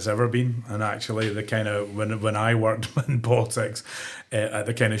harder than it's ever been. And actually, the kind of when I worked in politics at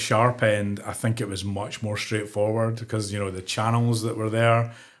the kind of sharp end, I think it was much more straightforward because the channels that were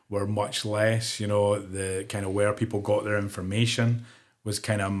there were much less. The kind of where people got their information was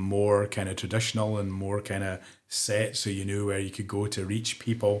kind of more kind of traditional and more kind of set, so you knew where you could go to reach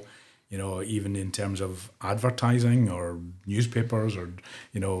people. Even in terms of advertising or newspapers or,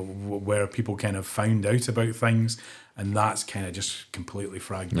 where people kind of found out about things. And that's kind of just completely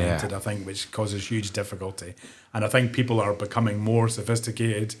fragmented, I think, which causes huge difficulty. And I think people are becoming more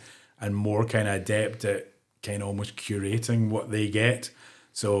sophisticated and more kind of adept at kind of almost curating what they get.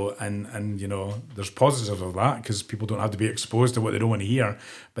 So, and there's positives of that because people don't have to be exposed to what they don't want to hear.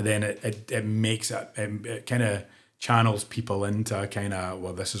 But then it makes it kind of channels people into kind of,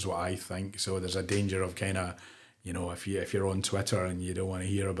 well, this is what I think. So there's a danger of kind of, if you're on Twitter and you don't want to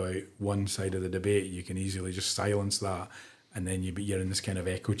hear about one side of the debate, you can easily just silence that, and then you're in this kind of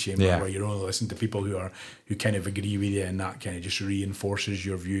echo chamber where you're only listening to people who kind of agree with you, and that kind of just reinforces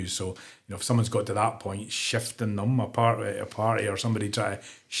your views. So if someone's got to that point, shifting them a party or somebody try to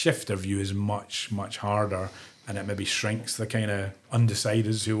shift their view is much harder, and it maybe shrinks the kind of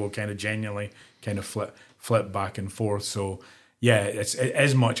undecideds who will kind of genuinely kind of flip back and forth. So yeah, it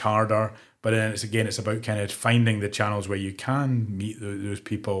is much harder, but then it's about kind of finding the channels where you can meet those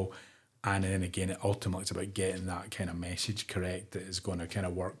people, and then again ultimately it's about getting that kind of message correct that is going to kind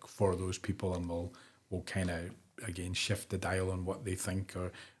of work for those people and will kind of again shift the dial on what they think,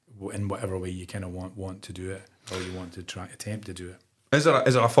 or in whatever way you kind of want to do it, or you want to attempt to do it. Is there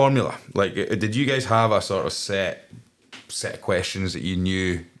a formula? Like, did you guys have a sort of set of questions that you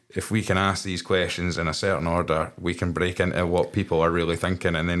knew, if we can ask these questions in a certain order, we can break into what people are really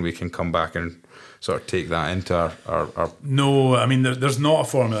thinking, and then we can come back and sort of take that into our... No, I mean, there's not a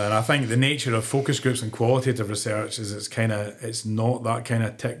formula, and I think the nature of focus groups and qualitative research is it's not that kind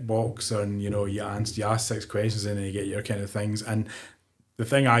of tick box, and you ask 6 questions and then you get your kind of things. And the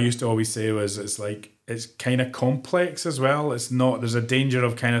thing I used to always say was it's kind of complex as well. It's not, there's a danger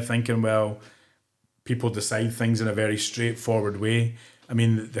of kind of thinking, well, people decide things in a very straightforward way. I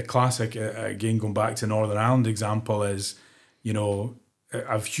mean, the classic, again, going back to Northern Ireland example is,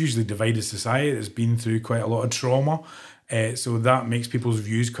 a hugely divided society that's been through quite a lot of trauma. So that makes people's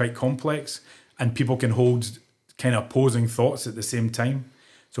views quite complex, and people can hold kind of opposing thoughts at the same time.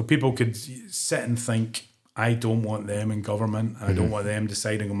 So people could sit and think, I don't want them in government, and I don't want them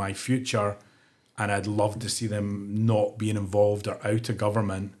deciding on my future, and I'd love to see them not being involved or out of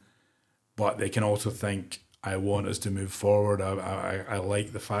government. But they can also think, I want us to move forward. I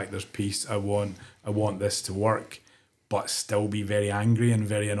like the fact there's peace. I want this to work, but still be very angry and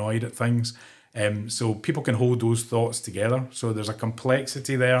very annoyed at things. So people can hold those thoughts together. So there's a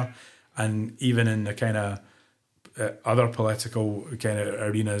complexity there, and even in the kind of other political kind of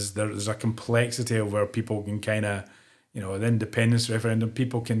arenas, there's a complexity of where people can kind of, the independence referendum,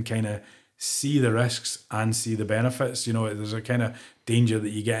 people can kind of see the risks and see the benefits. There's a kind of danger that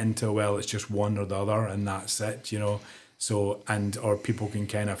you get into, well, it's just one or the other and that's it, So, or people can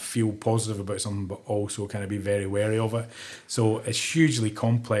kind of feel positive about something, but also kind of be very wary of it. So it's hugely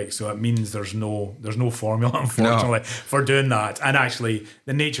complex. So it means there's no formula, unfortunately, for doing that. And actually,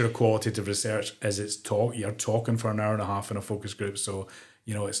 the nature of qualitative research is you're talking for an hour and a half in a focus group. So,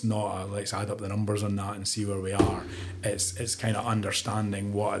 it's not let's add up the numbers on that and see where we are. It's kind of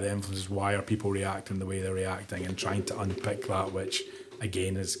understanding what are the influences, why are people reacting the way they're reacting, and trying to unpick that, which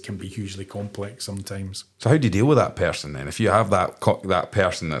again can be hugely complex sometimes. So how do you deal with that person then? If you have that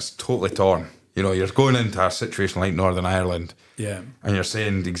person that's totally torn, you're going into a situation like Northern Ireland, and you're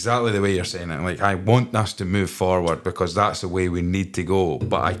saying exactly the way you're saying it, like, I want us to move forward because that's the way we need to go,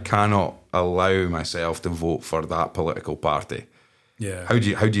 but I cannot allow myself to vote for that political party. Yeah. How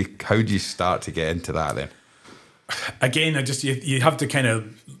do you start to get into that then? Again, you have to kind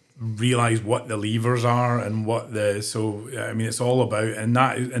of realize what the levers are and it's all about in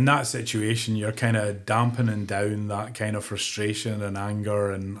that situation, you're kind of dampening down that kind of frustration and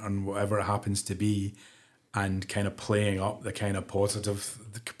anger and whatever it happens to be, and kind of playing up the kind of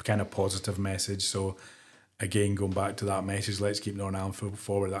positive message. So again, going back to that message, let's keep Northern Ireland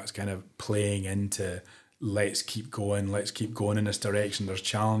forward, that's kind of playing into, let's keep going in this direction. There's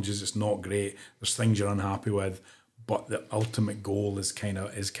challenges, it's not great, there's things you're unhappy with, but the ultimate goal is kind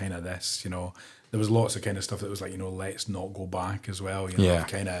of this. There was lots of kind of stuff that was like, let's not go back as well,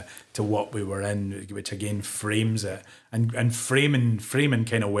 kind of to what we were in, which again frames it, and framing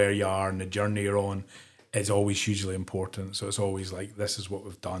kind of where you are and the journey you're on is always hugely important. So it's always like, this is what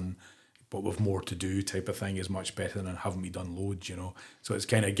we've done, but with more to do type of thing is much better than haven't we done loads, you know. So it's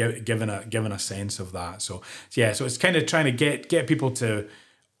kind of given a sense of that. So yeah, so it's kind of trying to get people to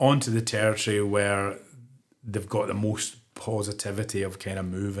onto the territory where they've got the most positivity of kind of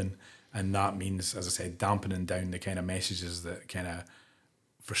moving, and that means, as I said, dampening down the kind of messages that kind of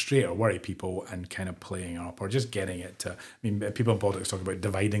frustrate or worry people, and kind of playing up or just getting it to. I mean, people in politics talk about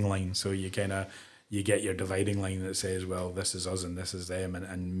dividing lines, so you get your dividing line that says, well, this is us and this is them,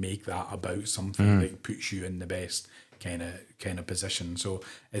 and make that about something that puts you in the best kind of position. So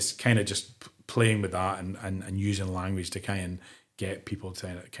it's kind of just playing with that and using language to kind of get people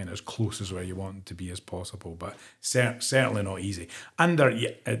to kind of as close as where you want them to be as possible, but certainly not easy. And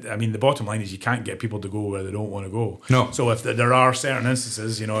I mean, the bottom line is you can't get people to go where they don't want to go. No. So if there are certain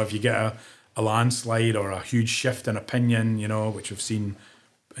instances, you know, if you get a landslide or a huge shift in opinion, you know, which we've seen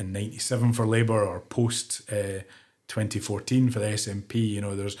in 97 for Labour or post 2014 for the SNP, you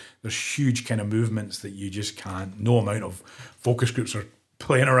know, there's huge kind of movements that you just can't. No amount of focus groups are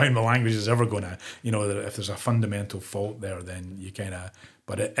playing around with language is ever going to, you know, if there's a fundamental fault there, then you kind of.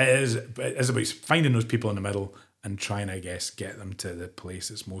 But it is about finding those people in the middle and trying, I guess, get them to the place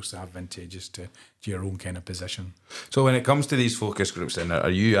that's most advantageous to your own kind of position. So when it comes to these focus groups, then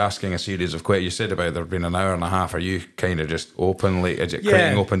are you asking a series of questions? You said about there being an hour and a half. Are you kind of just openly? Is it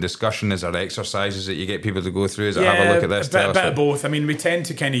creating open discussion? Is there exercises that you get people to go through? Is it have a look at this? A bit of both. I mean, we tend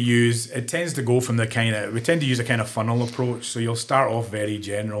to kind of use. It tends to go from we tend to use a kind of funnel approach. So you'll start off very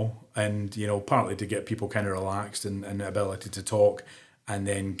general, and you know, partly to get people kind of relaxed and the ability to talk, and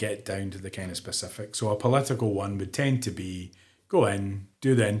then get down to the kind of specific. So a political one would tend to be go in,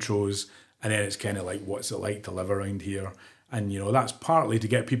 do the intros, and then it's kind of like, what's it like to live around here? And, you know, that's partly to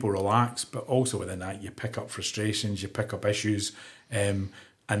get people relaxed, but also within that, you pick up frustrations, you pick up issues, and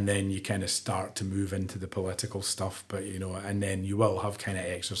then you kind of start to move into the political stuff. But, you know, and then you will have kind of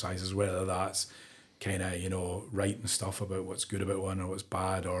exercises, whether that's kind of, you know, writing stuff about what's good about one or what's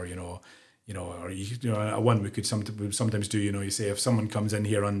bad, or, one we could sometimes do, you know, you say if someone comes in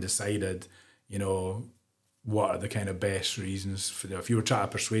here undecided, you know, what are the kind of best reasons for if you were trying to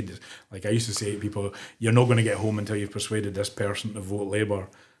persuade this, like I used to say to people, you're not going to get home until you've persuaded this person to vote Labour,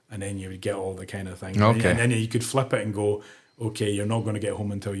 and then you would get all the kind of thing. Okay. And then you could flip it and go, okay, you're not going to get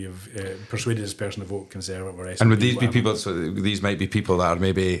home until you've persuaded this person to vote Conservative or SNP. And would these be people, so these might be people that are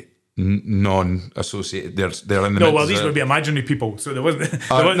maybe non-associated, they're in the no, well, these would be imaginary people, so there wasn't.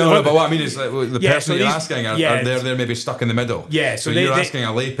 But what I mean is, like, the person you're asking are they're maybe stuck in the middle. Yeah, so you're asking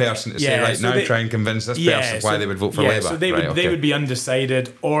a lay person to say, right, so now try and convince this person why they would vote for Labour. So they would be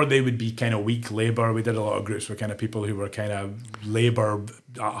undecided, or they would be kind of weak Labour. We did a lot of groups with kind of people who were kind of Labour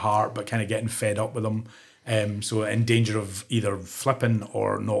at heart, but kind of getting fed up with them. So in danger of either flipping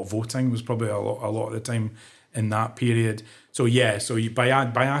or not voting was probably a lot of the time in that period. So by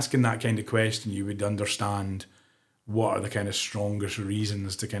asking that kind of question, you would understand what are the kind of strongest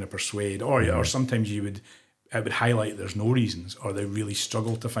reasons to kind of persuade, or sometimes it would highlight there's no reasons, or they really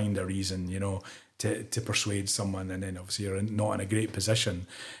struggle to find a reason, you know, to persuade someone, and then obviously you're not in a great position,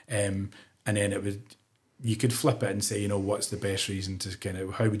 and then you could flip it and say, you know, what's the best reason to kind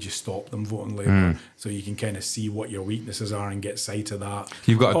of, how would you stop them voting Labour? So you can kind of see what your weaknesses are and get sight of that.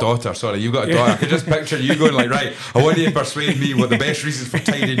 You've got a daughter, I could just picture you going like, right, I want you to persuade me what the best reasons for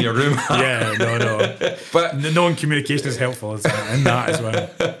tidying your room are. Yeah, no. But knowing communication is helpful in that as well.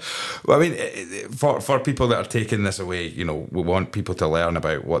 Well, I mean, for people that are taking this away, you know, we want people to learn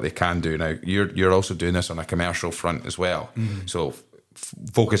about what they can do. Now, you're also doing this on a commercial front as well. So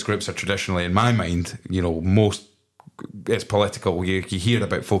focus groups are traditionally, in my mind, you know, it's political. You hear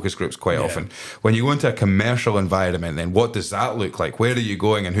about focus groups quite often. When you go into a commercial environment, then what does that look like? Where are you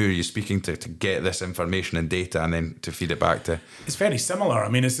going and who are you speaking to get this information and data and then to feed it back to? It's very similar. I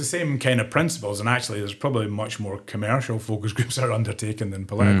mean, it's the same kind of principles, and actually there's probably much more commercial focus groups are undertaken than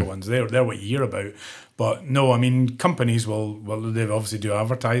political ones. They're what you hear about. But no, I mean, companies they obviously do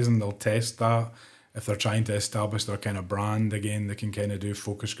advertising, they'll test that. If they're trying to establish their kind of brand, again, they can kind of do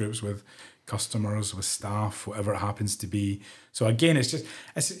focus groups with customers, with staff, whatever it happens to be. So again, it's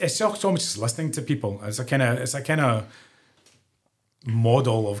almost just listening to people. It's a kind of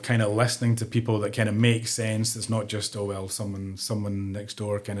model of kind of listening to people that kind of makes sense. It's not just, oh well, someone next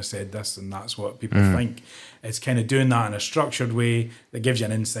door kind of said this and that's what people think. It's kind of doing that in a structured way that gives you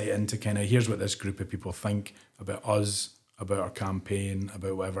an insight into kind of, here's what this group of people think about us, about our campaign,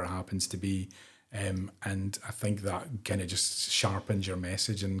 about whatever it happens to be. And I think that kind of just sharpens your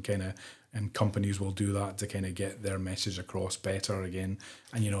message, and companies will do that to kind of get their message across better again.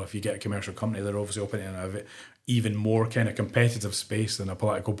 And, you know, if you get a commercial company, they're obviously opening even more kind of competitive space than a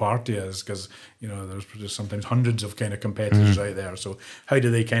political party is, because there's sometimes hundreds of kind of competitors out there. So how do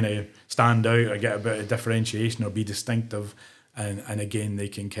they kind of stand out or get a bit of differentiation or be distinctive? And again, they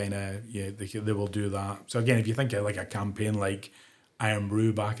can kind of they will do that. So again, if you think of like a campaign like Iron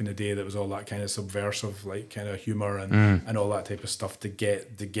Brew back in the day, that was all that kind of subversive like kind of humor and all that type of stuff to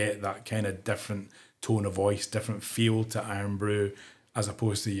get that kind of different tone of voice, different feel to Iron Brew, as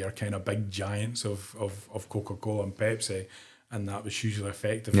opposed to your kind of big giants of Coca-Cola and Pepsi. And that was hugely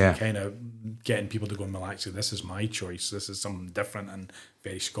effective in kind of getting people to go, well, actually, this is my choice. This is something different and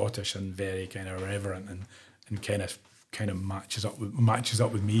very Scottish and very kind of irreverent and kind of matches up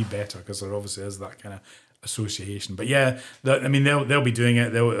with me better, because there obviously is that kind of association. But yeah, they'll be doing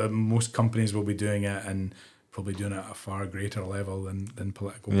it. Most companies will be doing it, and probably doing it at a far greater level than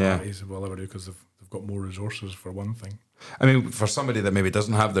political parties will ever do, because they've got more resources, for one thing. I mean, for somebody that maybe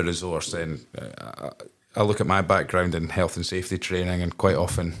doesn't have the resource, then I look at my background in health and safety training, and quite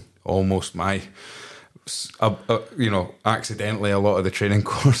often, almost accidentally, a lot of the training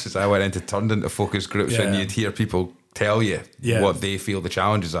courses I went into turned into focus groups, and you'd hear people tell you what they feel the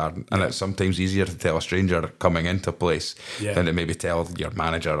challenges are, and it's sometimes easier to tell a stranger coming into a place than to maybe tell your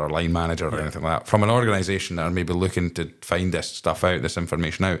manager or line manager or anything like that. From an organisation that are maybe looking to find this stuff out, this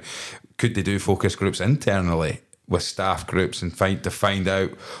information out, could they do focus groups internally with staff groups and find out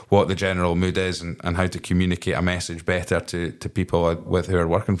what the general mood is and how to communicate a message better to people who are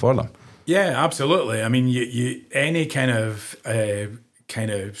working for them? Yeah, absolutely. I mean, you any kind of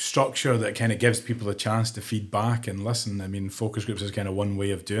structure that kind of gives people a chance to feedback and listen. I mean, focus groups is kind of one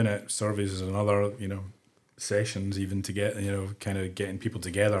way of doing it. Surveys is another, sessions even to get, kind of getting people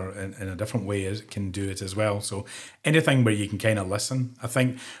together in a different way can do it as well. So anything where you can kind of listen. I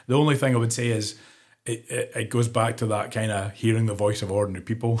think the only thing I would say is it goes back to that kind of hearing the voice of ordinary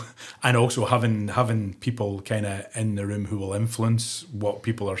people, and also having people kind of in the room who will influence what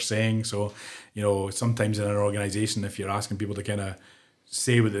people are saying. So, sometimes in an organisation, if you're asking people to kind of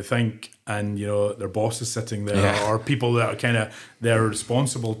say what they think, and their boss is sitting there, or people that are kind of they're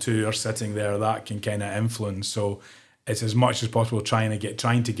responsible to are sitting there, that can kind of influence. So it's as much as possible trying to get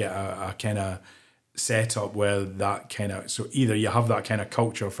a kind of set up where that kind of, so either you have that kind of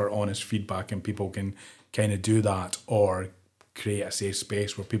culture for honest feedback and people can kind of do that, or create a safe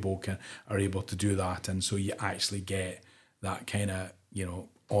space where people are able to do that, and so you actually get that kind of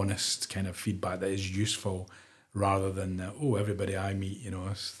honest kind of feedback that is useful, rather than everybody I meet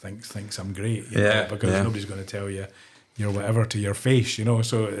thinks I'm great, because nobody's going to tell you whatever to your face,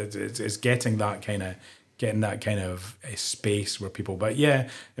 so it's getting that kind of a space where people, but I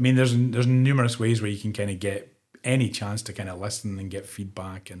mean there's numerous ways where you can kind of get any chance to kind of listen and get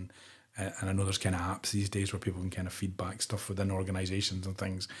feedback, and I know there's kind of apps these days where people can kind of feedback stuff within organizations and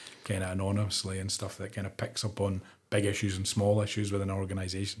things kind of anonymously and stuff that kind of picks up on big issues and small issues within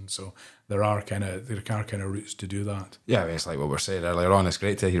organizations. So there are kind of routes to do that. Yeah, I mean, it's like what we were saying earlier on. It's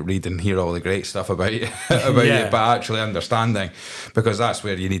great to read and hear all the great stuff about you, you, but actually understanding, because that's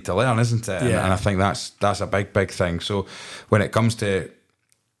where you need to learn, isn't it? And I think that's a big thing. So when it comes to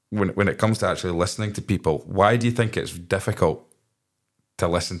actually listening to people, why do you think it's difficult to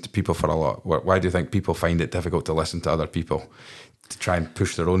listen to people for a lot? Why do you think people find it difficult to listen to other people to try and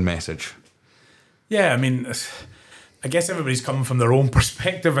push their own message? Yeah, I mean, I guess everybody's coming from their own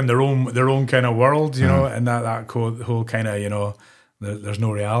perspective and their own kind of world, and that whole kind of, there's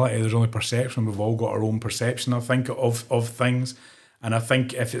no reality, there's only perception. We've all got our own perception, I think, of things. And I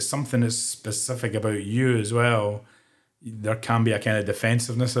think if it's something that's specific about you as well, there can be a kind of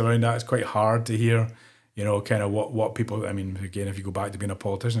defensiveness around that. It's quite hard to hear, kind of what people, I mean, again, if you go back to being a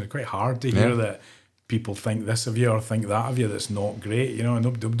politician, it's quite hard to hear that people think this of you or think that of you. That's not great, and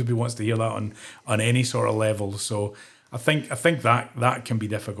nobody wants to hear that on any sort of level. So I think that can be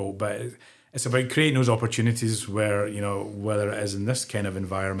difficult, but it's about creating those opportunities where, whether it is in this kind of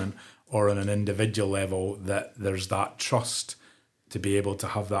environment or on an individual level, that there's that trust to be able to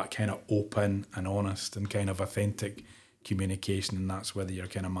have that kind of open and honest and kind of authentic communication. And that's whether you're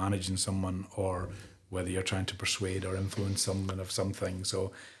kind of managing someone or whether you're trying to persuade or influence someone of something.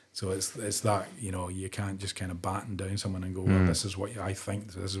 So it's that, you can't just kind of batten down someone and go, well, this is what I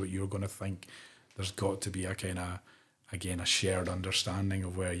think, this is what you're going to think. There's got to be a kind of, again, a shared understanding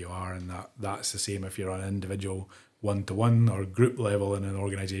of where you are, and that's the same if you're on an individual one-to-one or group level in an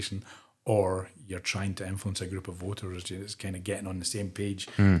organisation, or you're trying to influence a group of voters. It's kind of getting on the same page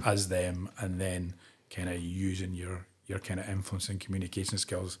as them, and then kind of using your kind of influence and communication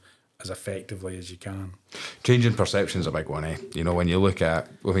skills as effectively as you can. Changing perception's a big one, eh? You know, when you look at,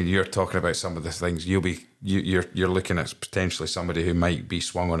 you're talking about some of the things, you're looking at potentially somebody who might be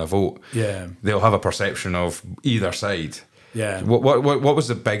swung on a vote. Yeah. They'll have a perception of either side. Yeah. What was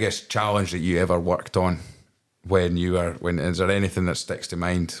the biggest challenge that you ever worked on is there anything that sticks to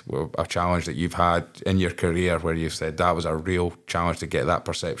mind, a challenge that you've had in your career where you've said that was a real challenge to get that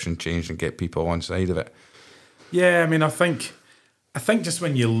perception changed and get people on side of it? Yeah, I mean, I think just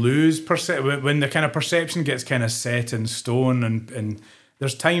when you lose when the kind of perception gets kind of set in stone, and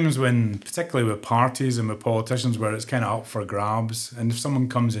there's times when, particularly with parties and with politicians, where it's kind of up for grabs, and if someone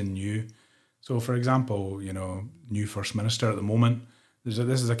comes in new, so for example, new First Minister at the moment, this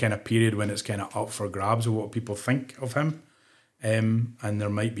is a kind of period when it's kind of up for grabs of what people think of him, and there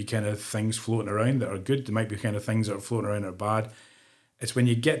might be kind of things floating around that are good, there might be kind of things that are floating around that are bad. It's when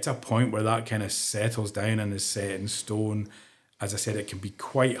you get to a point where that kind of settles down and is set in stone. As I said, it can be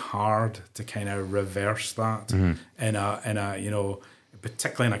quite hard to kind of reverse that in a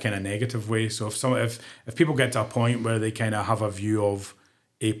particularly in a kind of negative way. So if people get to a point where they kind of have a view of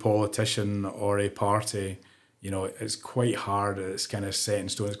a politician or a party, it's quite hard. It's kind of set in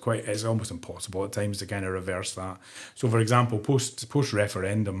stone. It's almost impossible at times to kind of reverse that. So, for example, post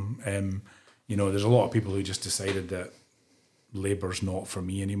referendum, there's a lot of people who just decided that Labour's not for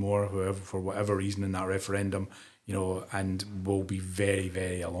me anymore, for whatever reason in that referendum, and will be very,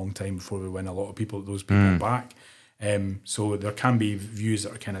 very a long time before we win a lot of those people back. So there can be views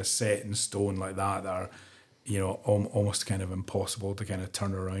that are kind of set in stone like that are, almost kind of impossible to kind of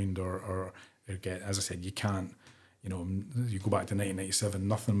turn around or get. As I said, you can't. You go back to 1997,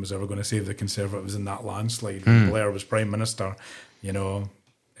 nothing was ever going to save the Conservatives in that landslide. Blair was Prime Minister,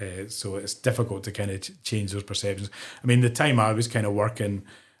 so it's difficult to kind of change those perceptions. I mean, the time I was kind of working,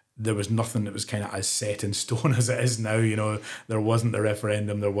 there was nothing that was kind of as set in stone as it is now. There wasn't the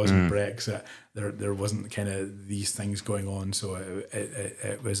referendum, there wasn't Brexit, there wasn't kind of these things going on. So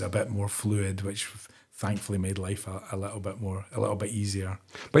it was a bit more fluid, which thankfully made life a little bit easier.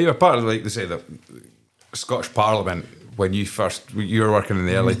 But you were part of, like they say, the Scottish Parliament when you were working in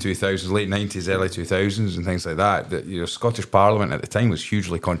the early 2000s, late 90s, early 2000s and things like that. Scottish Parliament at the time was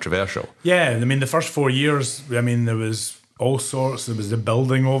hugely controversial. Yeah, I mean, the first 4 years, there was all sorts. There was the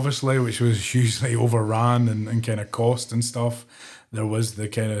building, obviously, which was hugely overran and kind of cost and stuff. There was the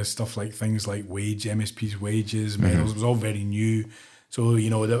kind of stuff like things like MSP's wages, medals. It was all very new. So,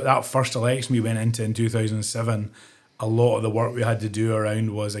 that first election we went into in 2007, a lot of the work we had to do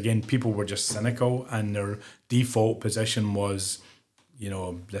around was, again, people were just cynical, and their default position was,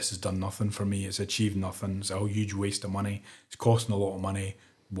 this has done nothing for me. It's achieved nothing. It's a huge waste of money. It's costing a lot of money.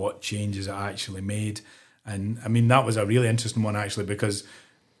 What changes it actually made? And I mean, that was a really interesting one, actually, because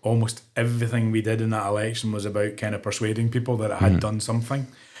almost everything we did in that election was about kind of persuading people that it had done something.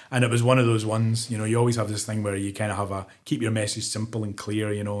 And it was one of those ones, you always have this thing where you kind of have keep your message simple and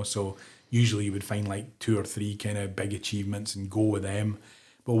clear, so usually you would find like 2 or 3 kind of big achievements and go with them.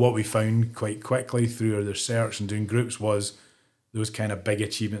 But what we found quite quickly through our research and doing groups was those kind of big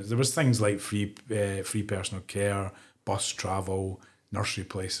achievements. There was things like free personal care, bus travel, nursery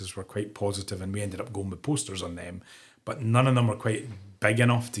places were quite positive, and we ended up going with posters on them. But none of them were quite big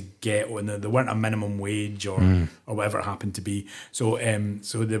enough to get, and there weren't a minimum wage or whatever it happened to be. So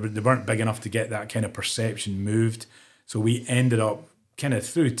they weren't big enough to get that kind of perception moved. So we ended up kind of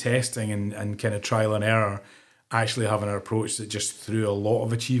through testing and kind of trial and error, actually having an approach that just threw a lot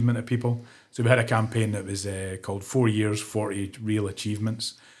of achievement at people. So we had a campaign that was called 4 Years, 40 Real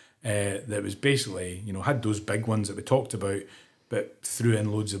Achievements, that was basically, had those big ones that we talked about, but threw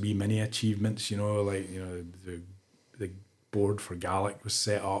in loads of wee mini achievements, the board for Gaelic was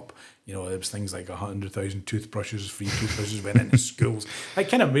set up. There was things like 100,000 toothbrushes, free toothbrushes went into schools. Like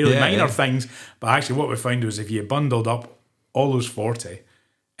kind of really minor things. But actually what we found was if you bundled up all those 40,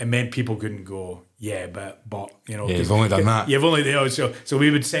 it meant people couldn't go, but you've only done that. You've only, so we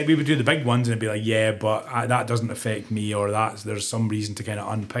would do the big ones and it'd be like, but that doesn't affect me, or there's some reason to kind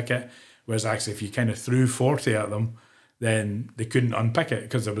of unpick it. Whereas actually if you kind of threw 40 at them, then they couldn't unpick it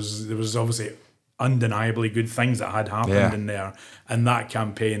because there was obviously undeniably good things that had happened in there, and that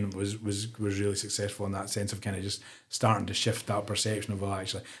campaign was really successful in that sense of kind of just starting to shift that perception of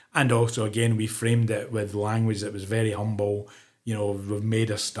actually. And also again we framed it with language that was very humble. We've made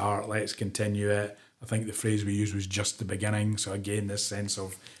a start, let's continue it. I think the phrase we used was just the beginning. So again, this sense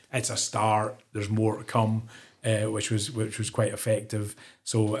of it's a start, there's more to come, which was quite effective.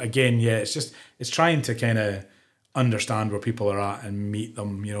 So again, it's trying to kind of understand where people are at and meet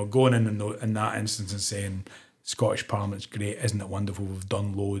them, going in that instance and saying, Scottish Parliament's great, isn't it wonderful? We've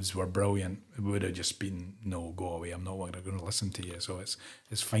done loads, we're brilliant. It would have just been, no, go away, I'm not going to listen to you. So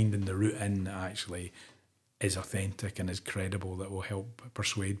it's finding the route in that actually is authentic and is credible that will help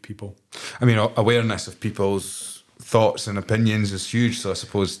persuade people. I mean, awareness of people's thoughts and opinions is huge, so I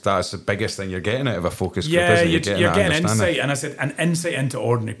suppose that's the biggest thing you're getting out of a focus group, isn't it? You're getting insight, and I said an insight into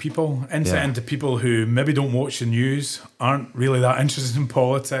ordinary people, into people who maybe don't watch the news, aren't really that interested in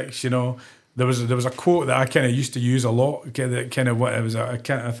politics. There was a quote that I kind of used to use a lot. That kind of what it was.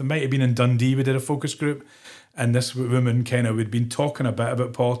 It might have been in Dundee. We did a focus group, and this woman kind of had been talking a bit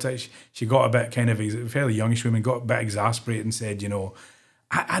about politics. She got a bit kind of a fairly youngish woman, got a bit exasperated and said,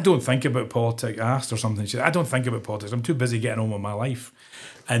 I don't think about politics. I asked her something. She said, I don't think about politics. I'm too busy getting on with my life.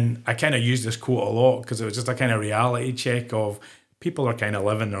 And I kind of used this quote a lot because it was just a kind of reality check of people are kind of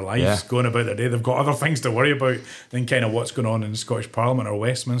living their lives, going about their day. They've got other things to worry about than kind of what's going on in the Scottish Parliament or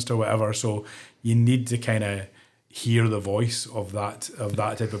Westminster or whatever. So you need to kind of hear the voice of that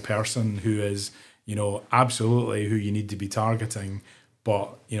type of person who is, absolutely who you need to be targeting,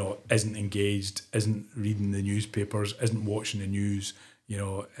 but, isn't engaged, isn't reading the newspapers, isn't watching the news,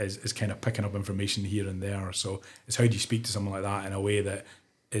 is kind of picking up information here and there. So it's how do you speak to someone like that in a way that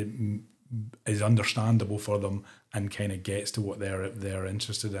it is understandable for them and kind of gets to what they're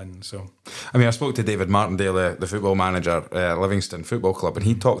interested in. So, I mean, I spoke to David Martindale, the football manager, Livingston Football Club, and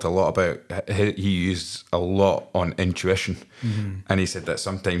he talked a lot about, he used a lot on intuition. Mm-hmm. And he said that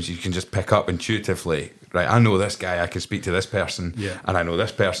sometimes you can just pick up intuitively, right, I know this guy, I can speak to this person, and I know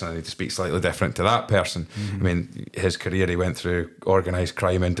this person, I need to speak slightly different to that person. Mm-hmm. I mean, his career, he went through organised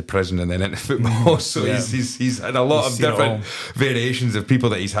crime into prison and then into football, so he's had a lot of different variations of people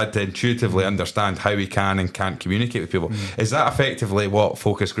that he's had to intuitively understand how he can and can't communicate with people. Mm-hmm. Is that effectively what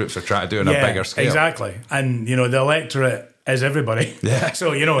focus groups are trying to do on a bigger scale? Exactly. And, the electorate is everybody. Yeah.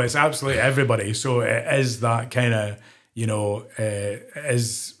 So, it's absolutely everybody. So it is that kind of,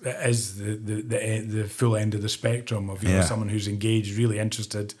 is the full end of the spectrum of someone who's engaged, really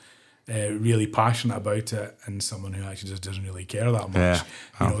interested, really passionate about it, and someone who actually just doesn't really care that much.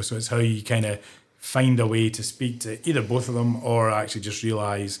 So it's how you kind of find a way to speak to either both of them, or actually just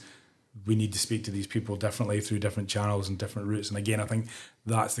realise we need to speak to these people differently through different channels and different routes. And again, I think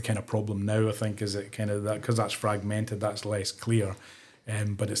that's the kind of problem now. I think is it kind of that because that's fragmented, that's less clear.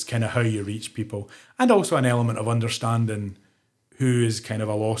 But it's kind of how you reach people, and also an element of understanding who is kind of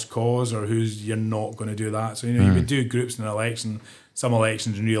a lost cause or who's you're not going to do that. So you would do groups in an election, some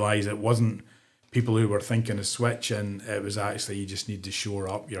elections, and realise it wasn't people who were thinking of switching. It was actually you just need to shore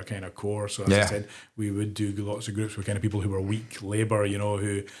up your kind of core. So as I said, we would do lots of groups with kind of people who were weak Labour,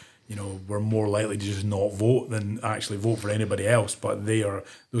 who were more likely to just not vote than actually vote for anybody else. But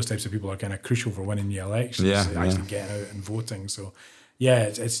those types of people are kind of crucial for winning the elections, actually getting out and voting. So. Yeah,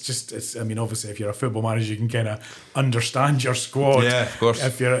 it's. I mean, obviously, if you're a football manager, you can kind of understand your squad. Yeah, of course.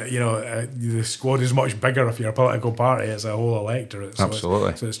 If you're, the squad is much bigger if you're a political party. It's a whole electorate. So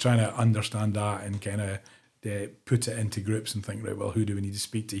absolutely. So it's trying to understand that and kind of put it into groups and think, right, well, who do we need to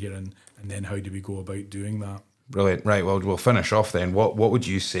speak to here, and then how do we go about doing that? Brilliant. Right, well, we'll finish off then. What would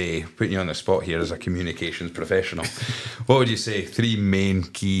you say, putting you on the spot here as a communications professional, what would you say 3 main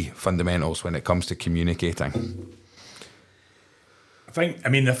key fundamentals when it comes to communicating? I think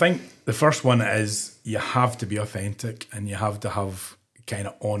the first one is you have to be authentic and you have to have kind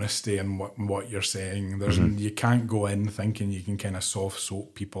of honesty in what you're saying. You can't go in thinking you can kind of soft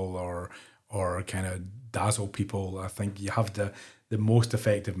soap people or kind of dazzle people. I think you have the most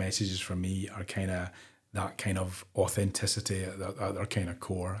effective messages for me are kind of that kind of authenticity at their kind of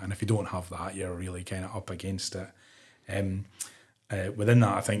core. And if you don't have that, you're really kind of up against it. Within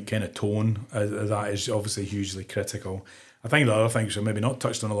that, I think kind of tone, that is obviously hugely critical. I think the other things we've maybe not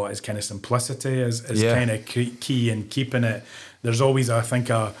touched on a lot is kind of simplicity is kind of key in keeping it. There's always, I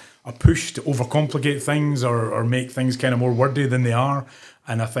think, a push to overcomplicate things or make things kind of more wordy than they are.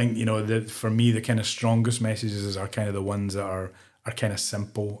 And I think, for me, the kind of strongest messages are kind of the ones that are kind of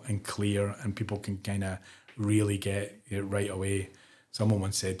simple and clear and people can kind of really get it right away. Someone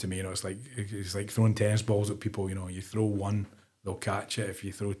once said to me, it's like throwing tennis balls at people. You throw one, they'll catch it. If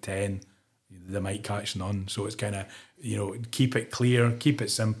you throw 10, they might catch none. So it's kind of, keep it clear, keep it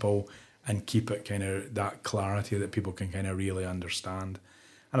simple, and keep it kind of that clarity that people can kind of really understand.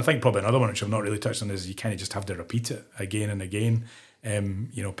 And I think probably another one which I've not really touched on is you kind of just have to repeat it again and again.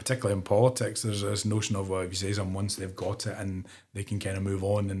 Particularly in politics, there's this notion of, well, if you say something once, they've got it and they can kind of move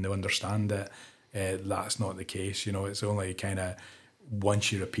on and they understand it. That's not the case. It's only kind of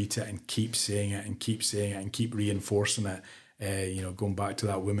once you repeat it and keep saying it and keep saying it and keep reinforcing it. Going back to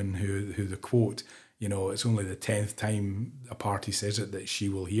that woman who the quote, it's only the 10th time a party says it that she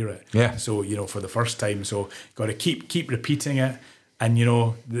will hear it. Yeah. So, for the first time. So, got to keep repeating it. And,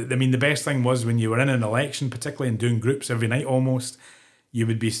 the best thing was when you were in an election, particularly and doing groups every night almost, you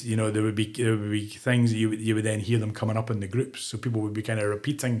would be, there would be things you would then hear them coming up in the groups. So people would be kind of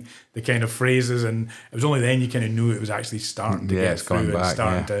repeating the kind of phrases, and it was only then you kind of knew it was actually starting to get through and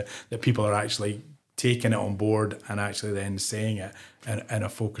starting to, that people are actually taking it on board and actually then saying it in a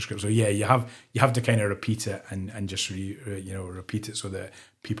focus group. So you have to kind of repeat it and just repeat it so that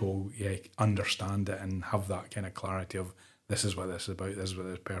people understand it and have that kind of clarity of this is what this is about. This is what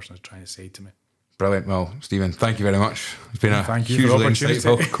this person is trying to say to me. Brilliant. Well, Stephen, thank you very much. It's been a Thank you hugely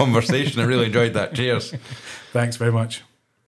insightful conversation. I really enjoyed that. Cheers. Thanks very much.